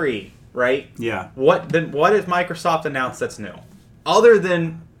E3, right? Yeah. What has Microsoft announced that's new, other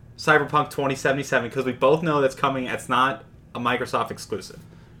than Cyberpunk 2077? Because we both know that's coming. It's not a Microsoft exclusive.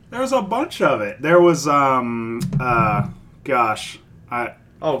 There's a bunch of it. There was golly wish I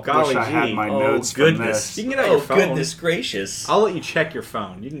had gee. my Oh, notes goodness. from this. You can get out your phone. Goodness gracious. I'll let you check your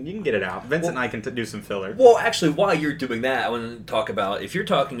phone. You can get it out. Vincent and I can do some filler. Well, actually, while you're doing that, I want to talk about, if you're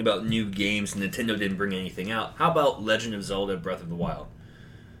talking about new games, Nintendo didn't bring anything out, how about Legend of Zelda Breath of the Wild?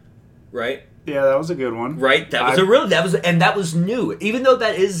 Right? Yeah, that was a good one. Right? That was new. Even though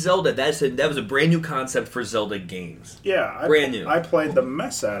that is Zelda, that was a brand new concept for Zelda games. Yeah, Brand new. I played the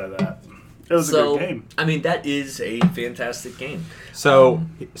mess out of that. It was a good game. I mean, that is a fantastic game. So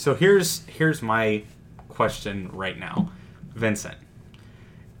here's my question right now, Vincent.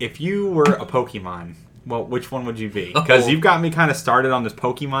 If you were a Pokemon Well, which one would you be? Because you've got me kind of started on this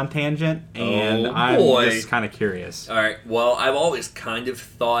Pokemon tangent, and I'm just kind of curious. All right. Well, I've always kind of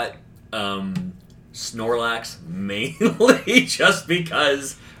thought Snorlax mainly just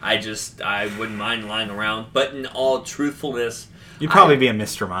because I wouldn't mind lying around. But in all truthfulness, You'd probably be a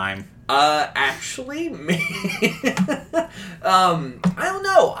Mr. Mime. Actually, I don't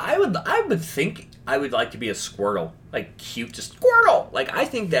know. I would think I would like to be a Squirtle, like cute, just Squirtle. Like I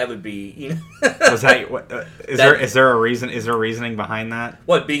think that would be, you know. Was that is there a reason? Is there a reasoning behind that?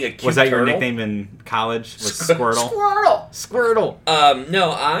 What, being a cute Was that your turtle? nickname in college? Was Squirtle? Squirtle.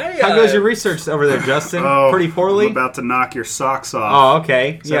 No, How goes your research over there, Justin? Pretty poorly. I'm about to knock your socks off. Oh,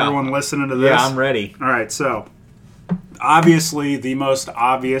 okay. Is everyone listening to this? Yeah, I'm ready. All right, so obviously the most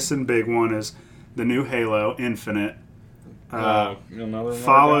obvious and big one is the new Halo Infinite,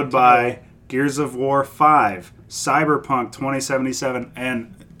 followed by Gears of War 5, Cyberpunk 2077,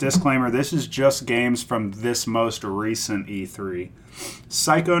 and disclaimer, this is just games from this most recent E3.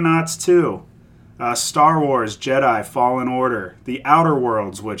 Psychonauts 2, Star Wars Jedi Fallen Order, The Outer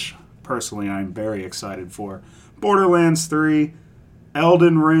Worlds, which personally I'm very excited for, Borderlands 3,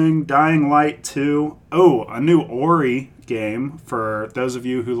 Elden Ring, Dying Light 2, a new Ori game for those of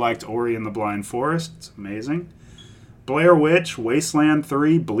you who liked Ori and the Blind Forest. It's amazing. Blair Witch, Wasteland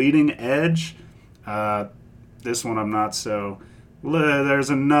 3, Bleeding Edge. This one I'm not so... There's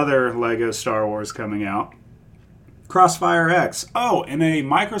another Lego Star Wars coming out. Crossfire X. Oh, and a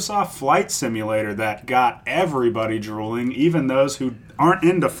Microsoft flight simulator that got everybody drooling, even those who aren't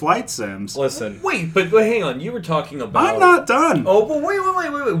into flight sims. Listen. Wait, but hang on. You were talking about... I'm not done. Oh, but wait.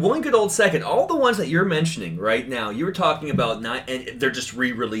 One good old second. All the ones that you're mentioning right now, you were talking about and they're just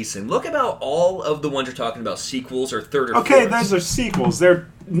re-releasing. Look about all of the ones you're talking about, sequels or third or fourth. Okay, those are sequels. They're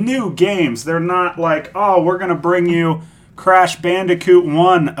new games. They're not like, oh, we're going to bring you Crash Bandicoot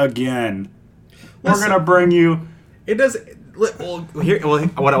 1 again. We're going to bring you... It does.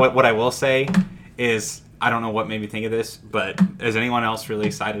 What I will say is, I don't know what made me think of this, but is anyone else really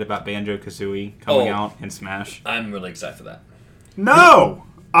excited about Banjo-Kazooie coming out in Smash? I'm really excited for that. No,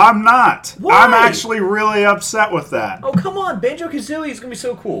 I'm not. Why? I'm actually really upset with that. Oh, come on. Banjo-Kazooie is going to be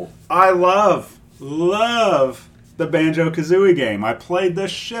so cool. I love the Banjo-Kazooie game. I played the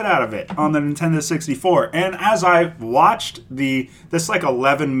shit out of it on the Nintendo 64. And as I watched this like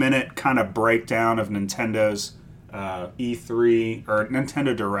 11-minute kind of breakdown of Nintendo's E3 or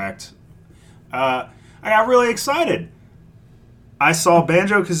Nintendo Direct, I got really excited. I saw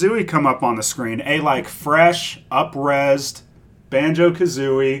Banjo-Kazooie come up on the screen, a like fresh, up-resed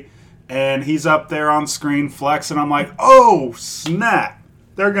Banjo-Kazooie, and he's up there on screen flexing. I'm like, oh snap!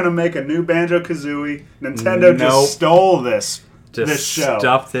 They're gonna make a new Banjo-Kazooie. Nintendo just stole this show.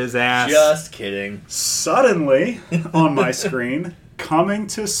 Stuffed his ass. Just kidding. Suddenly, on my screen, coming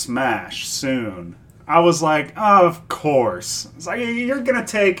to Smash soon. I was like, oh, of course. It's like, you're going to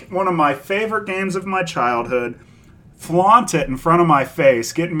take one of my favorite games of my childhood, flaunt it in front of my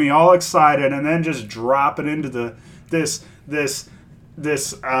face, getting me all excited, and then just drop it into this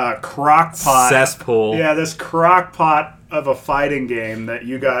crock pot. Cesspool. Yeah, this crock pot of a fighting game that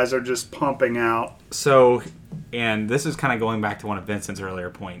you guys are just pumping out. So, and this is kind of going back to one of Vincent's earlier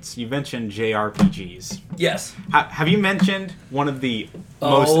points. You mentioned JRPGs. Yes. Have you mentioned one of the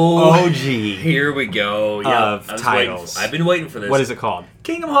most OG here we go. of titles? I've been waiting for this. What is it called?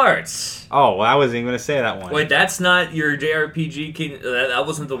 Kingdom Hearts. Oh, well, I wasn't even going to say that one. Wait, that's not your JRPG? That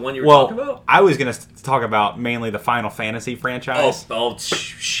wasn't the one you were talking about? I was going to talk about mainly the Final Fantasy franchise.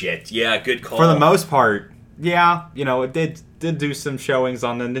 Shit. Yeah, good call. For the most part, yeah, it did do some showings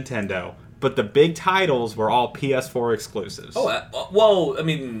on the Nintendo. But the big titles were all PS4 exclusives. Well, I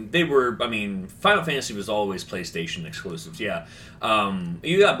mean, Final Fantasy was always PlayStation exclusives, yeah. I'm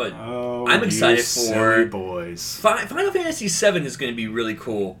excited for... boys. Final Fantasy VII is going to be really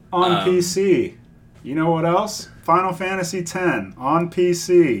cool. On PC. You know what else? Final Fantasy X on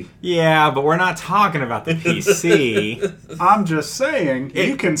PC. Yeah, but we're not talking about the PC. I'm just saying,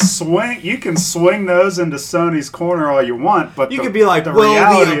 you can swing those into Sony's corner all you want, but you could be like, the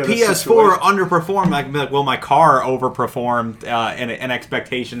PS4 underperformed. I can be like, well, my car overperformed in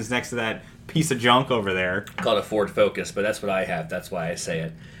expectations next to that piece of junk over there. Called a Ford Focus, but that's what I have. That's why I say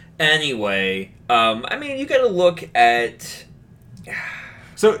it. Anyway, you got to look at.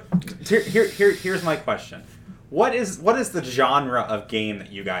 So here's my question. What is the genre of game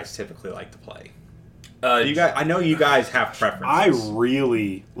that you guys typically like to play? I know you guys have preferences. I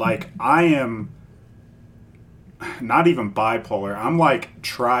really I am not even bipolar. I'm like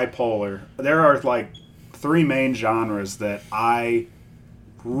tripolar. There are like three main genres that I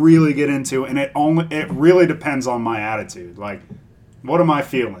really get into, and it really depends on my attitude. Like, what am I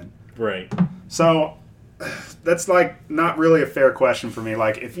feeling? Right. So that's like not really a fair question for me.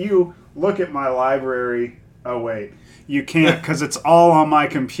 Like, if you look at my library, oh wait, you can't because it's all on my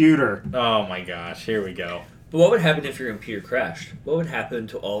computer. Oh my gosh, here we go. But what would happen if your computer crashed? What would happen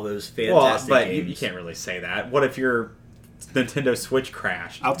to all those Well, fantastic but games? you can't really say that. What if your Nintendo Switch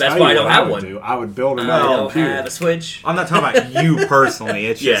crashed? I'll That's tell why you I don't what have would one. do. I would build I another don't computer. have a Switch. I'm not talking about you personally.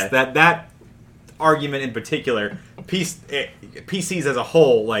 It's Yeah. just that argument in particular, PCs as a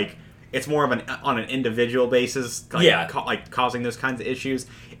whole, like it's more of on an individual basis, like, Yeah. like causing those kinds of issues.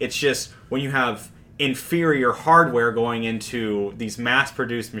 It's just when you have inferior hardware going into these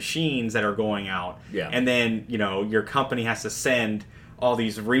mass-produced machines that are going out, Yeah. and then your company has to send all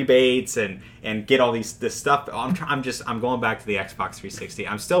these rebates and get all this stuff. I'm going back to the Xbox 360.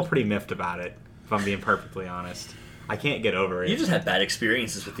 I'm still pretty miffed about it, if I'm being perfectly honest. I can't get over it. You just had bad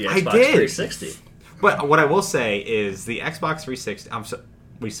experiences with the I Xbox did. 360. But what I will say is the Xbox 360.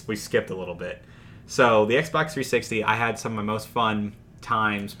 We skipped a little bit. So the Xbox 360, I had some of my most fun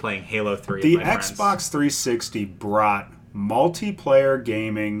times playing Halo 3. The with my friends. Xbox 360 brought multiplayer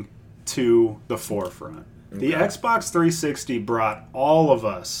gaming to the forefront. The Xbox 360 brought all of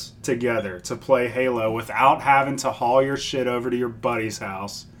us together to play Halo without having to haul your shit over to your buddy's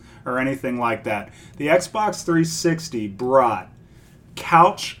house or anything like that. The Xbox 360 brought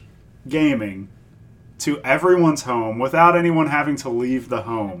couch gaming to everyone's home without anyone having to leave the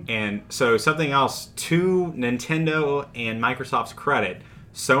home. And so something else, to Nintendo and Microsoft's credit,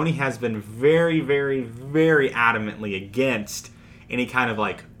 Sony has been very, very, very adamantly against any kind of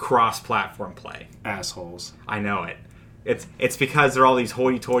like cross-platform play. Assholes. I know it. It's because there are all these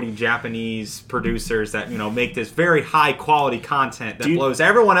hoity-toity Japanese producers that make this very high-quality content that blows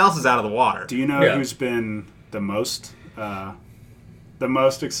everyone else's out of the water. Do you know who's been the most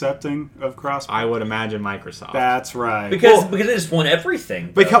accepting of cross? I would imagine Microsoft. That's right. Because they just want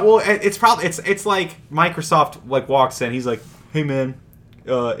everything. Because it's probably it's like Microsoft like walks in. He's like, "Hey man,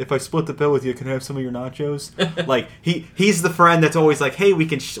 if I split the bill with you, can I have some of your nachos?" Like he's the friend that's always like, "Hey, we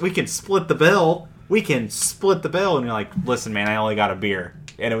can split the bill. We can split the bill." And you're like, "Listen, man, I only got a beer,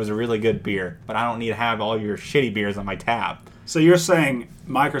 and it was a really good beer, but I don't need to have all your shitty beers on my tab." So you're saying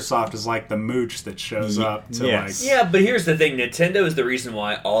Microsoft is like the mooch that shows up to Yes. Yeah, but here's the thing. Nintendo is the reason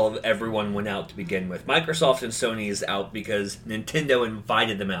why everyone went out to begin with. Microsoft and Sony is out because Nintendo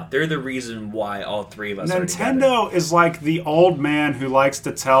invited them out. They're the reason why all three of us are together. Nintendo is like the old man who likes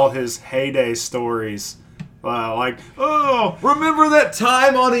to tell his heyday stories. Remember that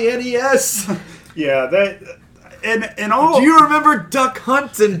time on the NES? Yeah, and all. Do you remember Duck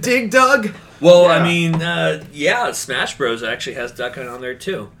Hunt and Dig Dug? Well, Yeah. I mean, Smash Bros. Actually has Duck Hunt on there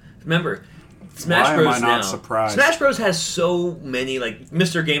too. Remember, Smash Why am Bros. I not now. surprised? Smash Bros. Has so many, like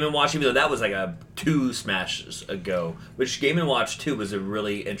Mr. Game & Watch, even though that was like 2 Smashes ago, which Game & Watch 2 was a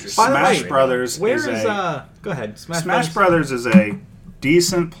really interesting. By the way, Smash Brothers Where is is a Go ahead. Smash Brothers is a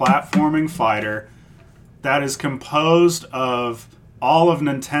decent platforming fighter that is composed of all of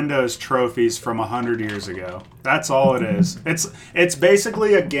Nintendo's trophies from 100 years ago. That's all it is. It's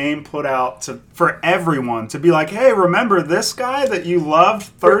basically a game put out for everyone to be like, hey, remember this guy that you loved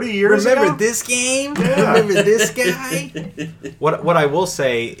 30 years ago? Remember this game? Yeah. Remember this guy? What I will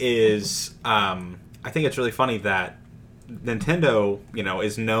say is, I think it's really funny that Nintendo,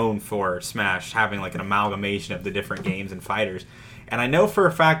 is known for Smash having like an amalgamation of the different games and fighters. And I know for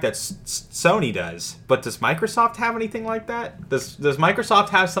a fact that Sony does, but does Microsoft have anything like that? Does Microsoft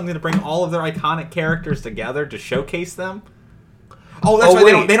have something to bring all of their iconic characters together to showcase them? Oh, that's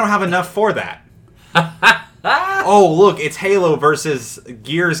why they don't have enough for that. Oh, look, it's Halo versus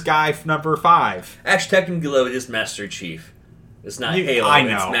Gears guy number 5. Actually, technically, it is Master Chief. It's not Halo. I It's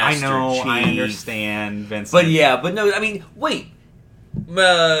know, Master Chief. I understand, Vincent. But no, I mean, wait.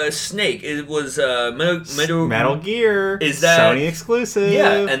 Snake. It was Metal Gear Is that Sony exclusive?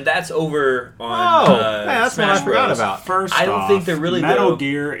 Yeah, and that's over on that's Smash what I forgot Bros. about. First I don't off, think they're really Metal though.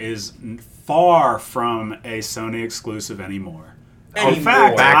 Gear is far from a Sony exclusive anymore. Anymore. In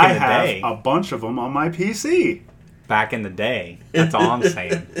fact, Back I in the have day. a bunch of them on my PC. Back in the day. That's all I'm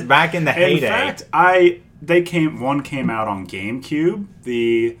saying. Back in the In heyday. fact, one came out on GameCube,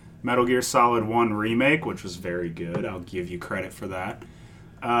 the Metal Gear Solid 1 remake, which was very good. I'll give you credit for that.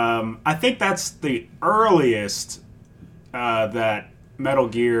 I think that's the earliest that Metal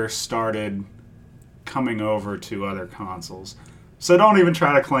Gear started coming over to other consoles. So don't even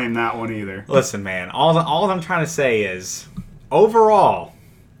try to claim that one either. Listen, man, all I'm trying to say is, overall,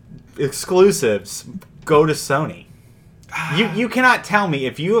 exclusives go to Sony. You cannot tell me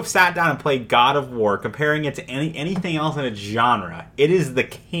if you have sat down and played God of War, comparing it to anything else in its genre, it is the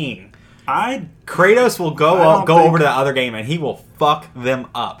king. Kratos will go over to the other game and he will fuck them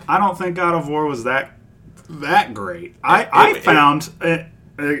up. I don't think God of War was that that great. I found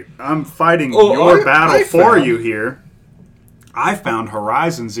I'm fighting Oh, your battle I for found- you here. I found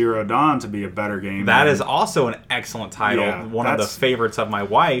Horizon Zero Dawn to be a better game. That than- is also an excellent title. Yeah, One of the that's- favorites of my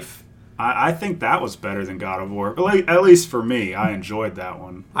wife. I think that was better than God of War. At least for me, I enjoyed that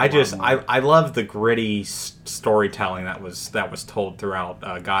one. I more. love the gritty storytelling that was told throughout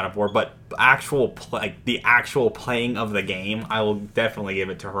God of War, but the actual playing of the game, I will definitely give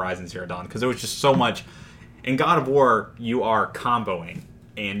it to Horizon Zero Dawn because there was just so much. In God of War, you are comboing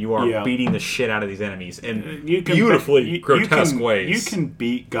and you are beating the shit out of these enemies in beautifully grotesque ways. You can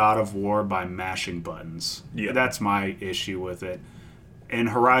beat God of War by mashing buttons. Yeah. That's my issue with it. In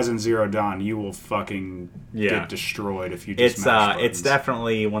Horizon Zero Dawn, you will fucking get destroyed if you just mash buttons. It's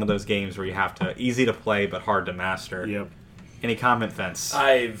definitely one of those games where you have to easy to play but hard to master. Yep. Any comment, Vince?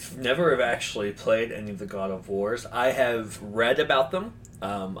 I've never have actually played any of the God of Wars. I have read about them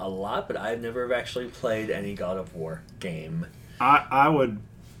a lot, but I've never have actually played any God of War game. I would.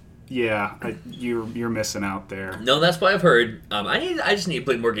 Yeah, you're missing out there. No, that's what I've heard. I just need to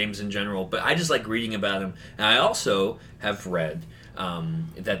play more games in general, but I just like reading about them. And I also have read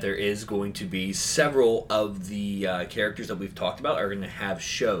that there is going to be several of the characters that we've talked about are going to have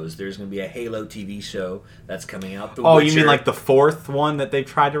shows. There's going to be a Halo TV show that's coming out. The You Witcher. mean like the fourth one that they've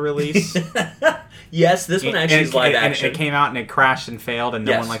tried to release? Yes, this one actually is live action. And it came out and it crashed and failed, and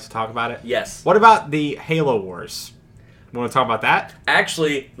no Yes. one likes to talk about it. Yes. What about the Halo Wars? Want to talk about that?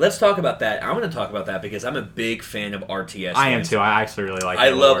 Actually, let's talk about that. I'm going to talk about that because I'm a big fan of RTS. I am games. too. I actually really like. I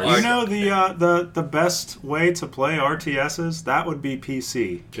Halo love Wars. You know the best way to play RTSs? That would be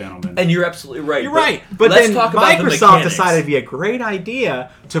PC, gentlemen. And you're absolutely right. You're right, but let's then talk about the Microsoft mechanics. decided it'd be a great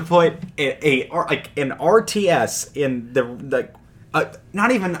idea to put an RTS in the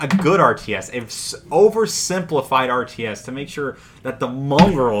not even a good RTS, a oversimplified RTS to make sure that the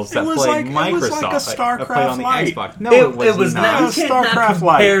mongrels that play Microsoft it was like a that play on the StarCraft Lite. Xbox. No, It was not. not. was You cannot StarCraft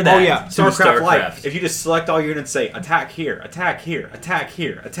compare Lite. that Oh yeah, to StarCraft Lite. If you just select all your units, say attack here, attack here, attack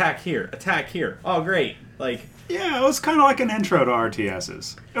here, attack here, attack here. Oh great! Like Yeah, it was kind of like an intro to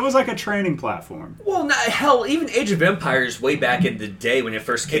RTSs. It was like a training platform. Well, hell, even Age of Empires way back in the day when it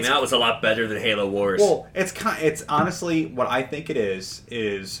first came out was a lot better than Halo Wars. well, it's honestly what I think it is.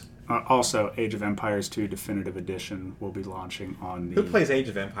 Also, Age of Empires 2 Definitive Edition will be launching on the... Who plays Age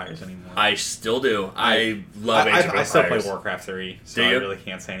of Empires anymore? I still do. I love Age of Empires. I still play Warcraft 3, so Do I you? really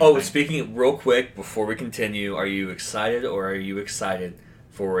can't say anything. Oh, speaking real quick before we continue, are you excited or are you excited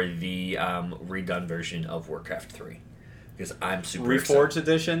for the redone version of Warcraft 3? Because I'm super Reforged excited.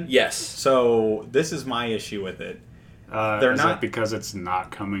 Edition? Yes. So, this is my issue with it. They're not- it because it's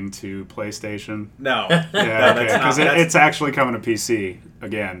not coming to PlayStation? No. Yeah, that's okay. not- Because that's- it's actually coming to PC.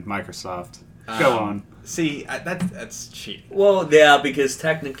 Again, Microsoft. Go on. See, that's cheating. Well, yeah, because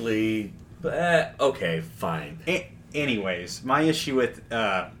technically... okay, fine. Anyways, my issue with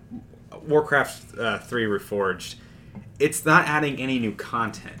Warcraft 3 Reforged, it's not adding any new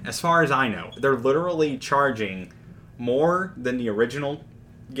content. As far as I know, they're literally charging more than the original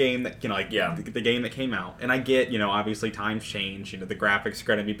game that the game that came out. And I get, obviously times change, the graphics are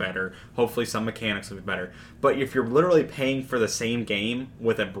going to be better, hopefully some mechanics will be better. But if you're literally paying for the same game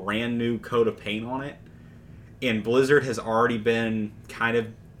with a brand new coat of paint on it, and Blizzard has already been kind of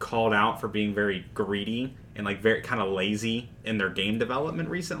called out for being very greedy and very kind of lazy in their game development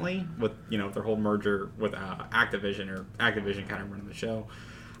recently with their whole merger with Activision kind of running the show.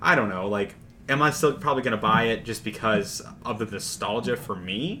 I don't know, am I still probably going to buy it just because of the nostalgia for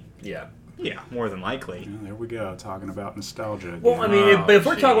me? Yeah. Yeah, more than likely. Yeah, there we go, talking about nostalgia. Well, I again. mean, Oh, but if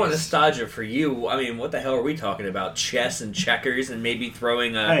we're talking about jeez. nostalgia for you, I mean, what the hell are we talking about? Chess and checkers and maybe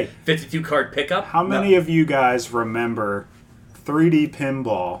throwing a Hey. 52-card pickup? How many of you guys remember 3D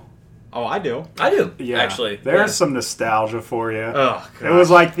pinball? Oh, I do. I do, Yeah, actually. There's Yeah. some nostalgia for you. Oh, It was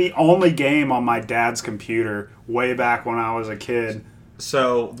like the only game on my dad's computer way back when I was a kid.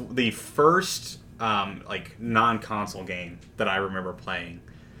 So the first non-console game that I remember playing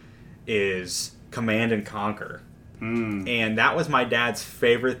is Command and Conquer. And that was my dad's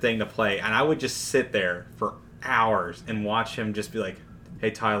favorite thing to play. And I would just sit there for hours and watch him just be like, hey,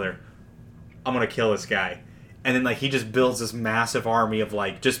 Tyler, I'm going to kill this guy. And then he just builds this massive army of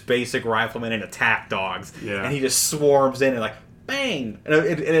just basic riflemen and attack dogs. Yeah. And he just swarms in and bang! And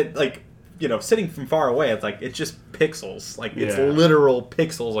it sitting from far away, it's just pixels. It's Yeah. literal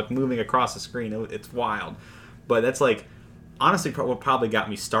pixels moving across the screen. It's wild. But that's honestly what probably got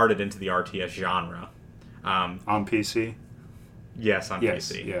me started into the RTS genre. On PC? Yes, on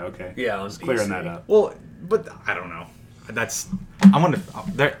Yes. PC. Yeah, okay. Yeah, on Just clearing PC. that up. Well, but I don't know.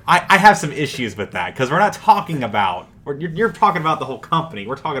 I have some issues with that because we're not talking about. You're talking about the whole company.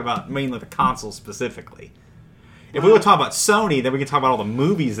 We're talking about mainly the console specifically. If we would talk about Sony, then we can talk about all the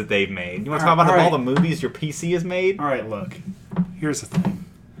movies that they've made. You want to talk about all the movies your PC has made? All right, look. Here's the thing.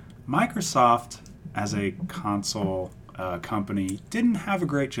 Microsoft, as a console company, didn't have a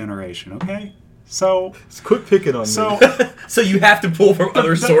great generation, okay? So... Quit picking on me. So you have to pull from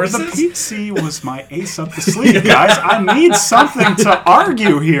other sources? The PC was my ace up the sleeve, guys. I need something to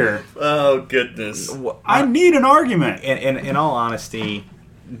argue here. Oh, goodness. I need an argument. In all honesty,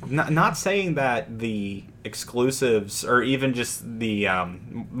 not saying that the exclusives or even just the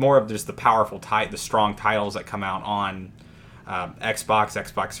more of just the powerful the strong titles that come out on Xbox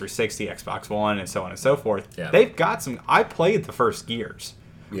 360, Xbox One, and so on and so forth. Yeah. They've got some. I played the first Gears.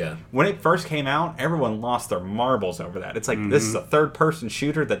 Yeah. When it first came out, everyone lost their marbles over that. It's like, this is a third-person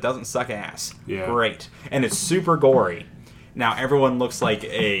shooter that doesn't suck ass. Yeah. Great. And it's super gory. Now, everyone looks like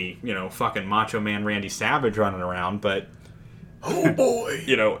a, fucking Macho Man Randy Savage running around, but... Oh, boy!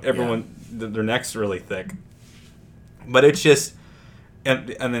 Everyone... Yeah. Their neck's really thick. But it's just... And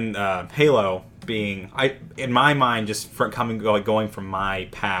then Halo being... in my mind, just going from my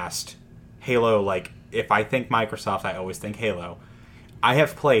past, Halo, like, if I think Microsoft, I always think Halo. I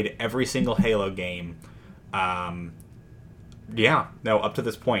have played every single Halo game. Up to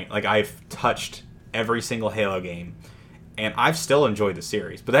this point. Like, I've touched every single Halo game. And I've still enjoyed the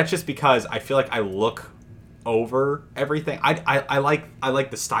series. But that's just because I feel like I look over everything. I like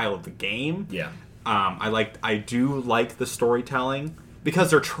the style of the game. Yeah. I do like the storytelling.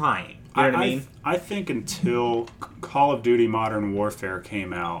 Because they're trying. You know what I mean? I think until Call of Duty Modern Warfare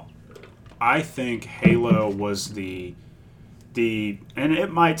came out, I think Halo was the and it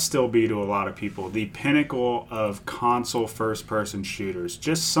might still be to a lot of people, the pinnacle of console first-person shooters.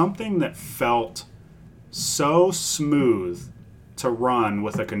 Just something that felt so smooth to run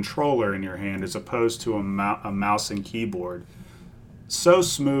with a controller in your hand as opposed to a mouse and keyboard. So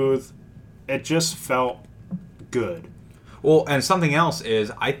smooth, it just felt good. Well, and something else is,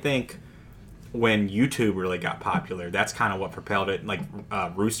 I think when YouTube really got popular, that's kind of what propelled it. Like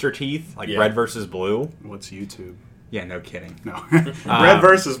Rooster Teeth, Red versus Blue. What's YouTube? Yeah, no kidding. No. Red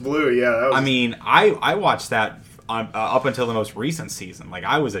versus Blue, yeah. That was... I watched that up until the most recent season. Like,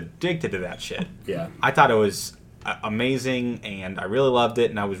 I was addicted to that shit. Yeah. I thought it was amazing, and I really loved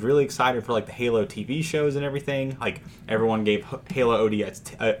it, and I was really excited for, like, the Halo TV shows and everything. Like, everyone gave Halo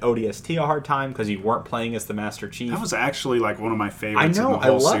ODST a hard time because you weren't playing as the Master Chief. That was actually, like, one of my favorites in the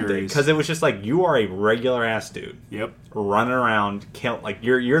whole series. I loved series. it, because it was just like, you are a regular-ass dude. Yep. Running around,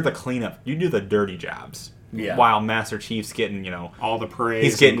 you're the cleanup. You do the dirty jobs. Yeah. While Master Chief's getting, all the praise.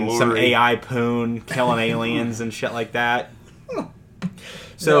 He's getting and some glory. AI poon, killing aliens and shit like that.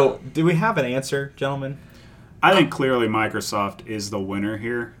 So, do we have an answer, gentlemen? I think clearly Microsoft is the winner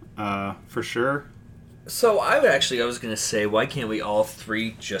here, for sure. So I was going to say, why can't we all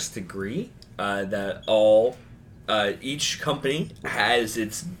three just agree that each company has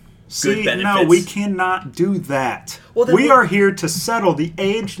its good benefits? No, we cannot do that. Well, we are here to settle the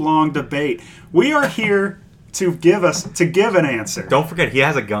age-long debate. We are here to give an answer. Don't forget, he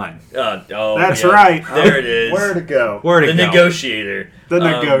has a gun. That's right. There it is. Where to go? The negotiator. The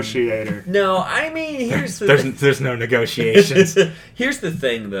negotiator. No, I mean, here's the... There's no negotiations. Here's the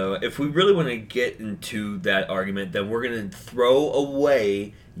thing, though. If we really want to get into that argument, then we're going to throw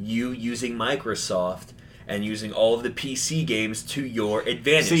away you using Microsoft and using all of the PC games to your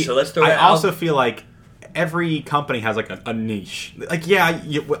advantage. See, so let's throw that I also out. feel like every company has like a niche. Like,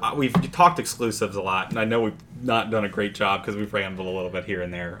 we've talked exclusives a lot, and I know we've not done a great job because we've rambled a little bit here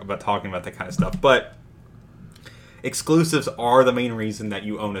and there about talking about that kind of stuff. But exclusives are the main reason that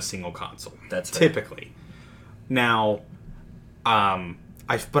you own a single console. That's right. Typically. Now, I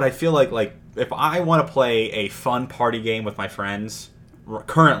feel like if I want to play a fun party game with my friends,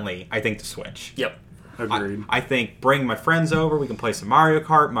 currently, I think the Switch. Yep. Agreed. I think bring my friends over. We can play some Mario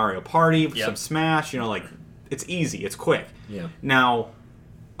Kart, Mario Party, Yep. some Smash. It's easy. It's quick. Yeah. Now,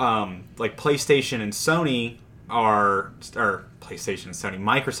 like PlayStation and Sony or PlayStation and Sony,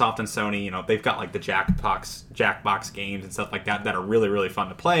 Microsoft and Sony. They've got like the Jackbox games and stuff like that are really, really fun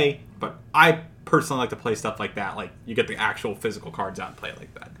to play. But I personally like to play stuff like that. Like you get the actual physical cards out and play it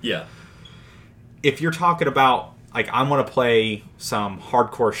like that. Yeah. If you're talking about like I want to play some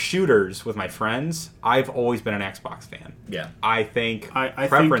hardcore shooters with my friends, I've always been an Xbox fan. Yeah. I think I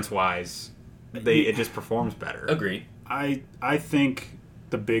preference-wise, it just performs better. Agree. I think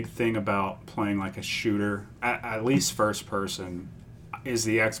the big thing about playing like a shooter, at least first person, is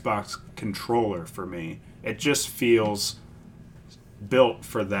the Xbox controller for me. It just feels built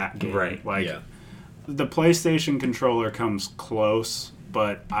for that game. Right. Like Yeah. the PlayStation controller comes close,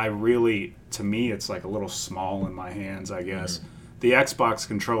 but to me, it's like a little small in my hands, I guess. The Xbox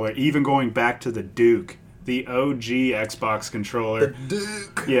controller, even going back to the Duke, the OG Xbox controller.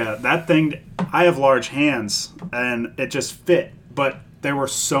 Yeah, that thing, I have large hands, and it just fit. But there were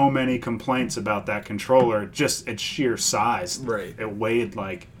so many complaints about that controller, just its sheer size. Right. It weighed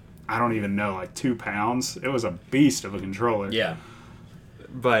like, I don't even know, like 2 pounds. It was a beast of a controller. Yeah.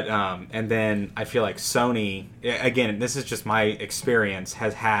 But and then I feel like Sony, again, this is just my experience,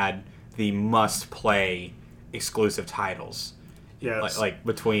 has had the must-play exclusive titles. Yes. Like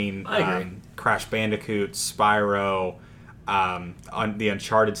between I agree. Crash Bandicoot, Spyro, on the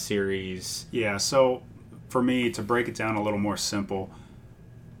Uncharted series. Yeah, so for me, to break it down a little more simple,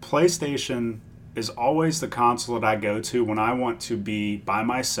 PlayStation is always the console that I go to when I want to be by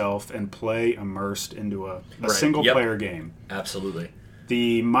myself and play immersed into a Right. single-player game. Absolutely.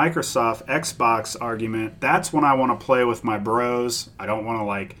 The Microsoft Xbox argument, that's when I want to play with my bros. I don't want to,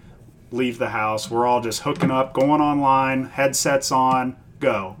 like, leave the house. We're all just hooking up, going online, headsets on,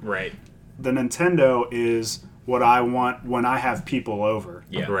 go. Right. The Nintendo is what I want when I have people over.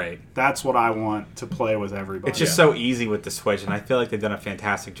 Yeah. Right. That's what I want to play with everybody. It's just so easy with the Switch, and I feel like they've done a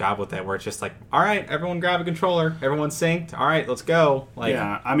fantastic job with it, where it's just like, all right, everyone grab a controller, everyone's synced, all right, let's go. Like,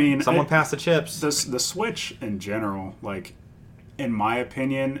 yeah, I mean, someone pass the chips. the Switch in general, like, in my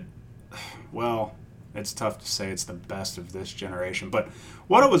opinion, well, it's tough to say it's the best of this generation, but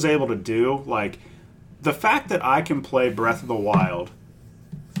what it was able to do, like, the fact that I can play Breath of the Wild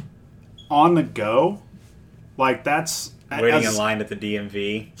on the go, like, that's... Waiting in line at the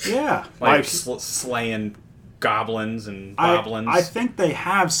DMV, Yeah. like slaying goblins and goblins. I think they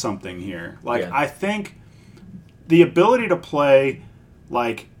have something here. Like, Yeah. I think the ability to play,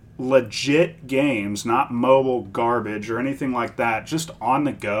 like, legit games, not mobile garbage or anything like that, just on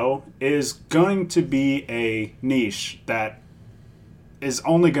the go, is going to be a niche that is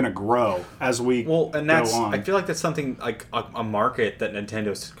only going to grow as we Well, and go that's on. I feel like that's something like a market that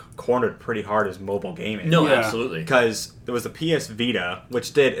Nintendo's cornered pretty hard is mobile gaming. No, Yeah. absolutely. Because there was the PS Vita,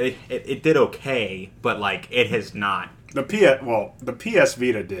 which did it did okay, but like it has not. The PS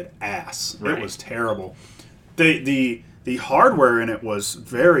Vita did ass. Right. It was terrible. The hardware in it was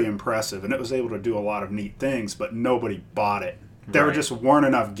very impressive, and it was able to do a lot of neat things, but nobody bought it. There Right. just weren't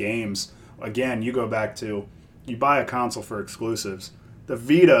enough games. Again, you go back to, you buy a console for exclusives. The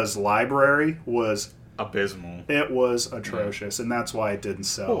Vita's library was Abysmal. atrocious, and that's why it didn't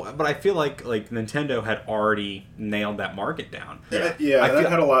sell. But I feel like Nintendo had already nailed that market down. Yeah, I that feel-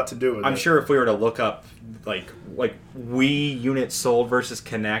 had a lot to do with it. I'm sure if we were to look up like Wii units sold versus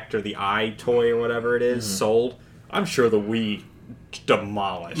Kinect or the iToy or whatever it is sold, I'm sure the Wii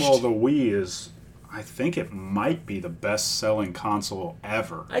demolished. Well, the Wii is, I think it might be the best-selling console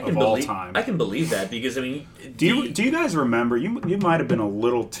ever of all time. I can believe that because I mean, Do you guys remember? You might have been a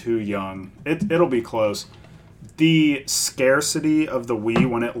little too young. It'll be close. The scarcity of the Wii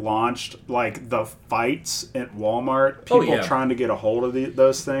when it launched, like the fights at Walmart, people yeah. trying to get a hold of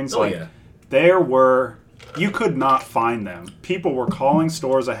those things. Oh, like yeah. you could not find them. People were calling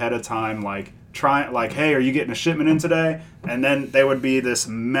stores ahead of time, like hey, are you getting a shipment in today? And then there would be this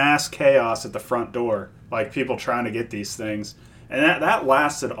mass chaos at the front door, like people trying to get these things. And that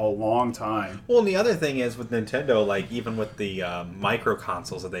lasted a long time. Well, and the other thing is with Nintendo, like even with the micro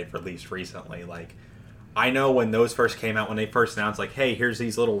consoles that they've released recently, like I know when those first came out, when they first announced, like, hey, here's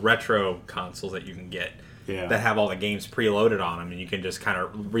these little retro consoles that you can get that have all the games preloaded on them, and you can just kind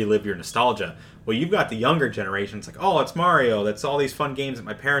of relive your nostalgia. Well, you've got the younger generation. It's like, oh, it's Mario. That's all these fun games that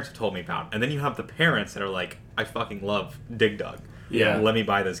my parents have told me about. And then you have the parents that are like, I fucking love Dig Dug. Yeah. Let me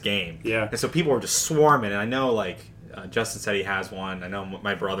buy this game. Yeah. And so people were just swarming. And I know, like, Justin said he has one. I know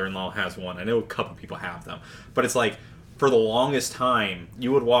my brother-in-law has one. I know a couple people have them. But it's like, for the longest time,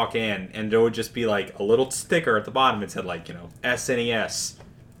 you would walk in and there would just be like a little sticker at the bottom that said like, SNES,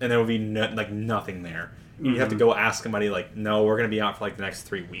 and there would be nothing there. You'd have to go ask somebody like, no, we're going to be out for like the next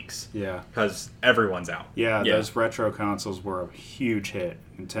 3 weeks. Yeah. Because everyone's out. Yeah, Yeah. those retro consoles were a huge hit.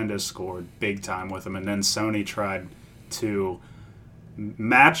 Nintendo scored big time with them, and then Sony tried to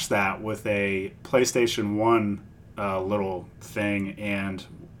match that with a PlayStation 1 little thing, and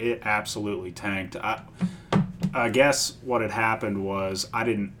it absolutely tanked. I guess what had happened was I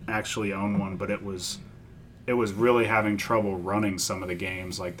didn't actually own one, but it was really having trouble running some of the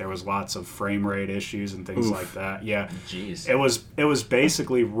games. Like there was lots of frame rate issues and things like that. Yeah, Jeez. it was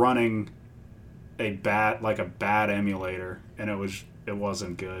basically running a bad emulator, and it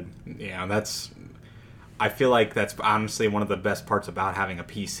wasn't good. Yeah, I feel like that's honestly one of the best parts about having a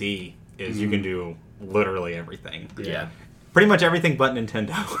PC is you can do literally everything. Yeah. Pretty much everything but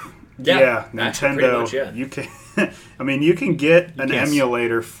Nintendo. Yeah, actually, pretty Nintendo. much, yeah. You can. I mean, you can get an can't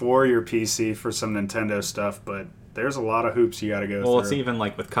emulator for your PC for some Nintendo stuff, but there's a lot of hoops you got to go Well, through. it's even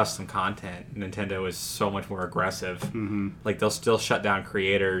like with custom content. Nintendo is so much more aggressive. Mm-hmm. Like they'll still shut down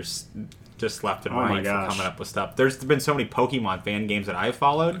creators just left and Oh my right for gosh. coming up with stuff. There's been so many Pokemon fan games that I've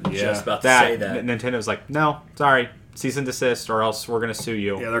followed Yeah. Just about to that, say that. Nintendo's like, no, sorry, cease and desist, or else we're gonna sue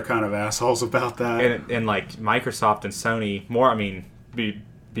you. Yeah, they're kind of assholes about that. And like Microsoft and Sony, more. I mean,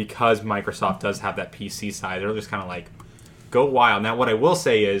 because Microsoft does have that PC side, they're just kind of like, go wild. Now, what I will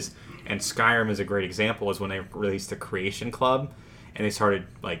say is, and Skyrim is a great example, is when they released the Creation Club, and they started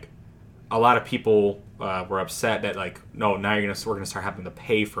like, a lot of people were upset that like, no, now we're gonna start having to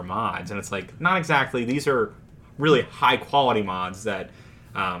pay for mods, and it's like, not exactly. These are really high quality mods that,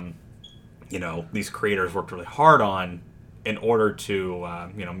 these creators worked really hard on in order to,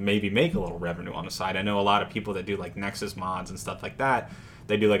 maybe make a little revenue on the side. I know a lot of people that do like Nexus mods and stuff like that.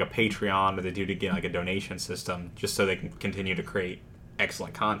 They do like a Patreon, or they do to get like a donation system just so they can continue to create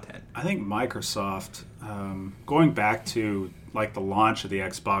excellent content. I think Microsoft, going back to like the launch of the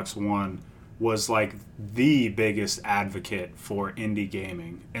Xbox One, was like the biggest advocate for indie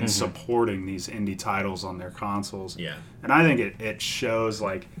gaming and supporting these indie titles on their consoles. Yeah. And I think it shows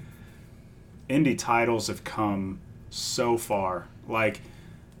like indie titles have come so far. Like,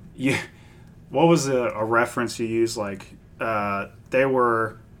 what was a reference you used? Like,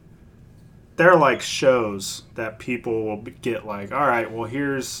 they're like shows that people will get like, all right, well,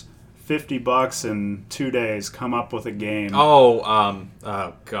 here's $50 in 2 days. Come up with a game. Oh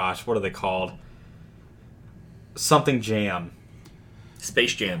gosh, what are they called? Something Jam.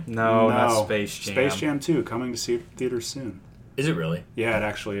 Space Jam. No, not Space Jam. Space Jam 2 coming to theaters soon. Is it really? Yeah, it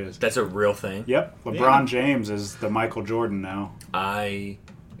actually is. That's a real thing? Yep. LeBron James is the Michael Jordan now. I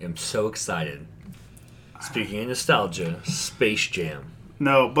am so excited. Speaking of nostalgia, Space Jam.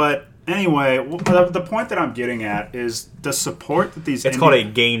 No, but anyway, the point that I'm getting at is the support that these It's called a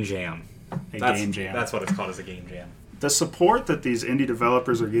game jam. game jam. That's what it's called, as a game jam. The support that these indie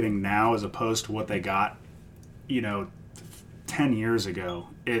developers are getting now, as opposed to what they got, 10 years ago,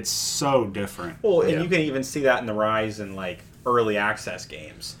 it's so different. Well, and Yeah. you can even see that in the rise in like early access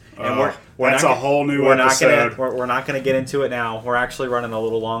games. And that's not a whole new we're episode. We're not going to get into it now. We're actually running a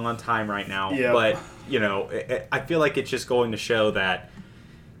little long on time right now. Yep. But I feel like it's just going to show that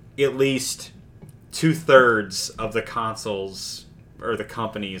at least 2/3 of the consoles or the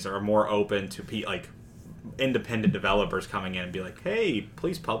companies are more open to like independent developers coming in and be like, hey,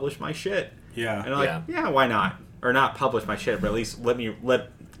 please publish my shit. Yeah. And I'm like, yeah, why not? Or not publish my shit, but at least let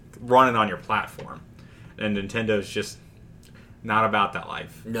run it on your platform. And Nintendo's just not about that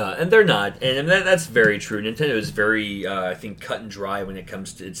life. No, and they're not. And that's very true. Nintendo is very, I think, cut and dry when it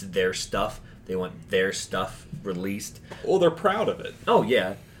comes to it's their stuff. They want their stuff released. Well, they're proud of it. Oh,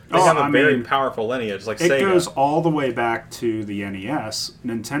 yeah. They have a very powerful lineage, like It Sega. goes all the way back to the NES.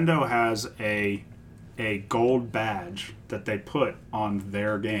 Nintendo has a gold badge that they put on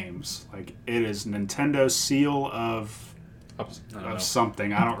their games. Like, it is Nintendo's seal of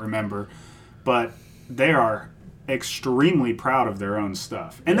something. I don't remember. But they are extremely proud of their own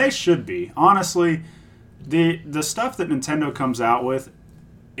stuff. And they should be. Honestly, the stuff that Nintendo comes out with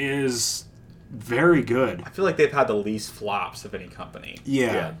is very good. I feel like they've had the least flops of any company.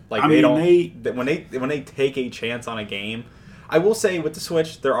 Yeah. Like I they mean, don't when they take a chance on a game. I will say with the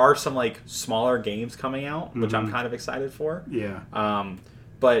Switch, there are some like smaller games coming out, which I'm kind of excited for. Yeah.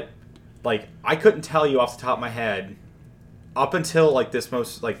 But like I couldn't tell you off the top of my head up until like this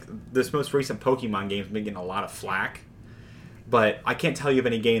most recent Pokemon game's been getting a lot of flack. But I can't tell you of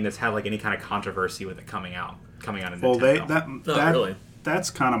any game that's had like any kind of controversy with it coming out of Well, Nintendo. Really. That's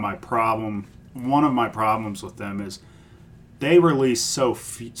kind of my problem. One of my problems with them is they release so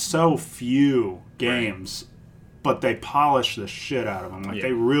few games, but they polish the shit out of them. Like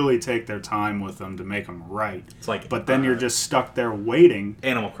they really take their time with them to make them right. It's like, but then you're just stuck there waiting.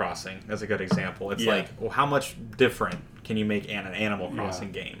 Animal Crossing is a good example. It's like, well, how much different can you make an Animal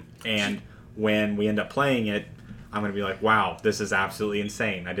Crossing game? And when we end up playing it, I'm going to be like, wow, this is absolutely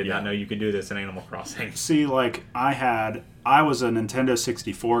insane. I did not know you could do this in Animal Crossing. See, like, I was a Nintendo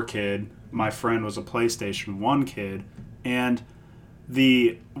 64 kid. My friend was a PlayStation 1 kid. And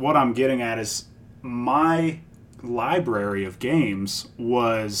what I'm getting at is my library of games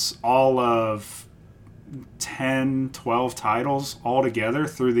was all of 10, 12 titles all together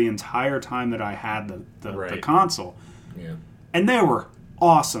through the entire time that I had the console. Yeah. And they were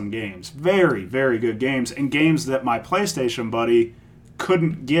awesome games. Very, very good games. And games that my PlayStation buddy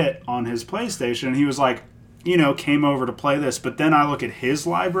couldn't get on his PlayStation. And he was like, came over to play this. But then I look at his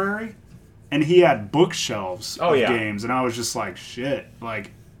library, and he had bookshelves of games. And I was just like, shit.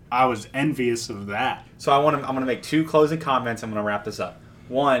 Like, I was envious of that. So I'm going to make two closing comments. I'm going to wrap this up.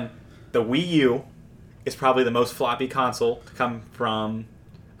 One, the Wii U is probably the most floppy console to come from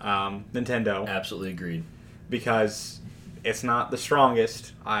Nintendo. Absolutely agreed. Because it's not the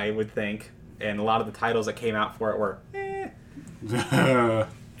strongest, I would think, and a lot of the titles that came out for it were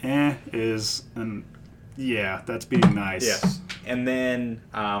yeah, that's being nice. Yes. And then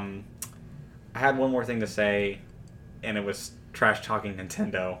I had one more thing to say, and it was trash talking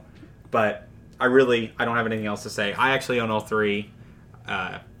Nintendo, but I don't have anything else to say. I actually own all three.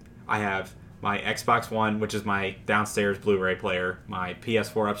 I have my Xbox One, which is my downstairs Blu-ray player, my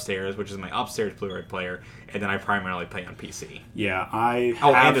PS4 upstairs, which is my upstairs Blu-ray player, and then I primarily play on PC. Yeah,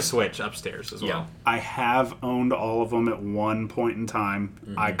 and a Switch upstairs as well. I have owned all of them at one point in time.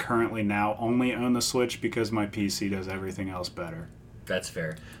 Mm-hmm. I currently now only own the Switch because my PC does everything else better. That's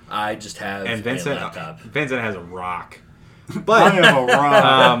fair. I just have and a laptop. Vincent has a rock. But I have a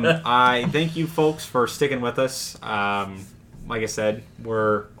rock. I thank you folks for sticking with us. Like I said, I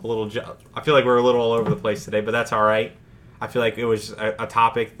feel like we're a little all over the place today, but that's all right. I feel like it was a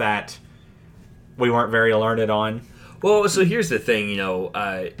topic that we weren't very learned on. Well, so here's the thing,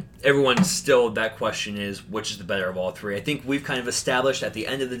 everyone's still, that question is, which is the better of all three? I think we've kind of established at the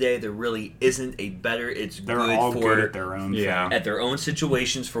end of the day, there really isn't a better. They're all good at their own thing. At their own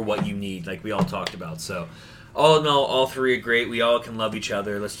situations for what you need, like we all talked about. So, all in all three are great. We all can love each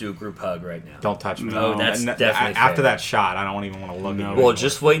other. Let's do a group hug right now. Don't touch me. No, that's definitely after fair. that shot, I don't even want to look at you. Well,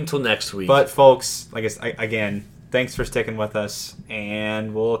 just wait until next week. But folks, again, thanks for sticking with us,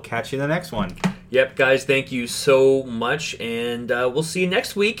 and we'll catch you in the next one. Yep, guys, thank you so much, and we'll see you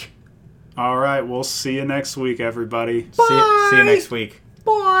next week. All right, we'll see you next week, everybody. Bye. See you next week.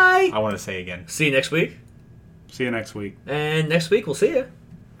 Bye. I want to say again. See you next week. See you next week. And next week, we'll see you.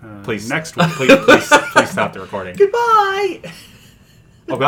 Please. Next week. Please stop the recording. Goodbye.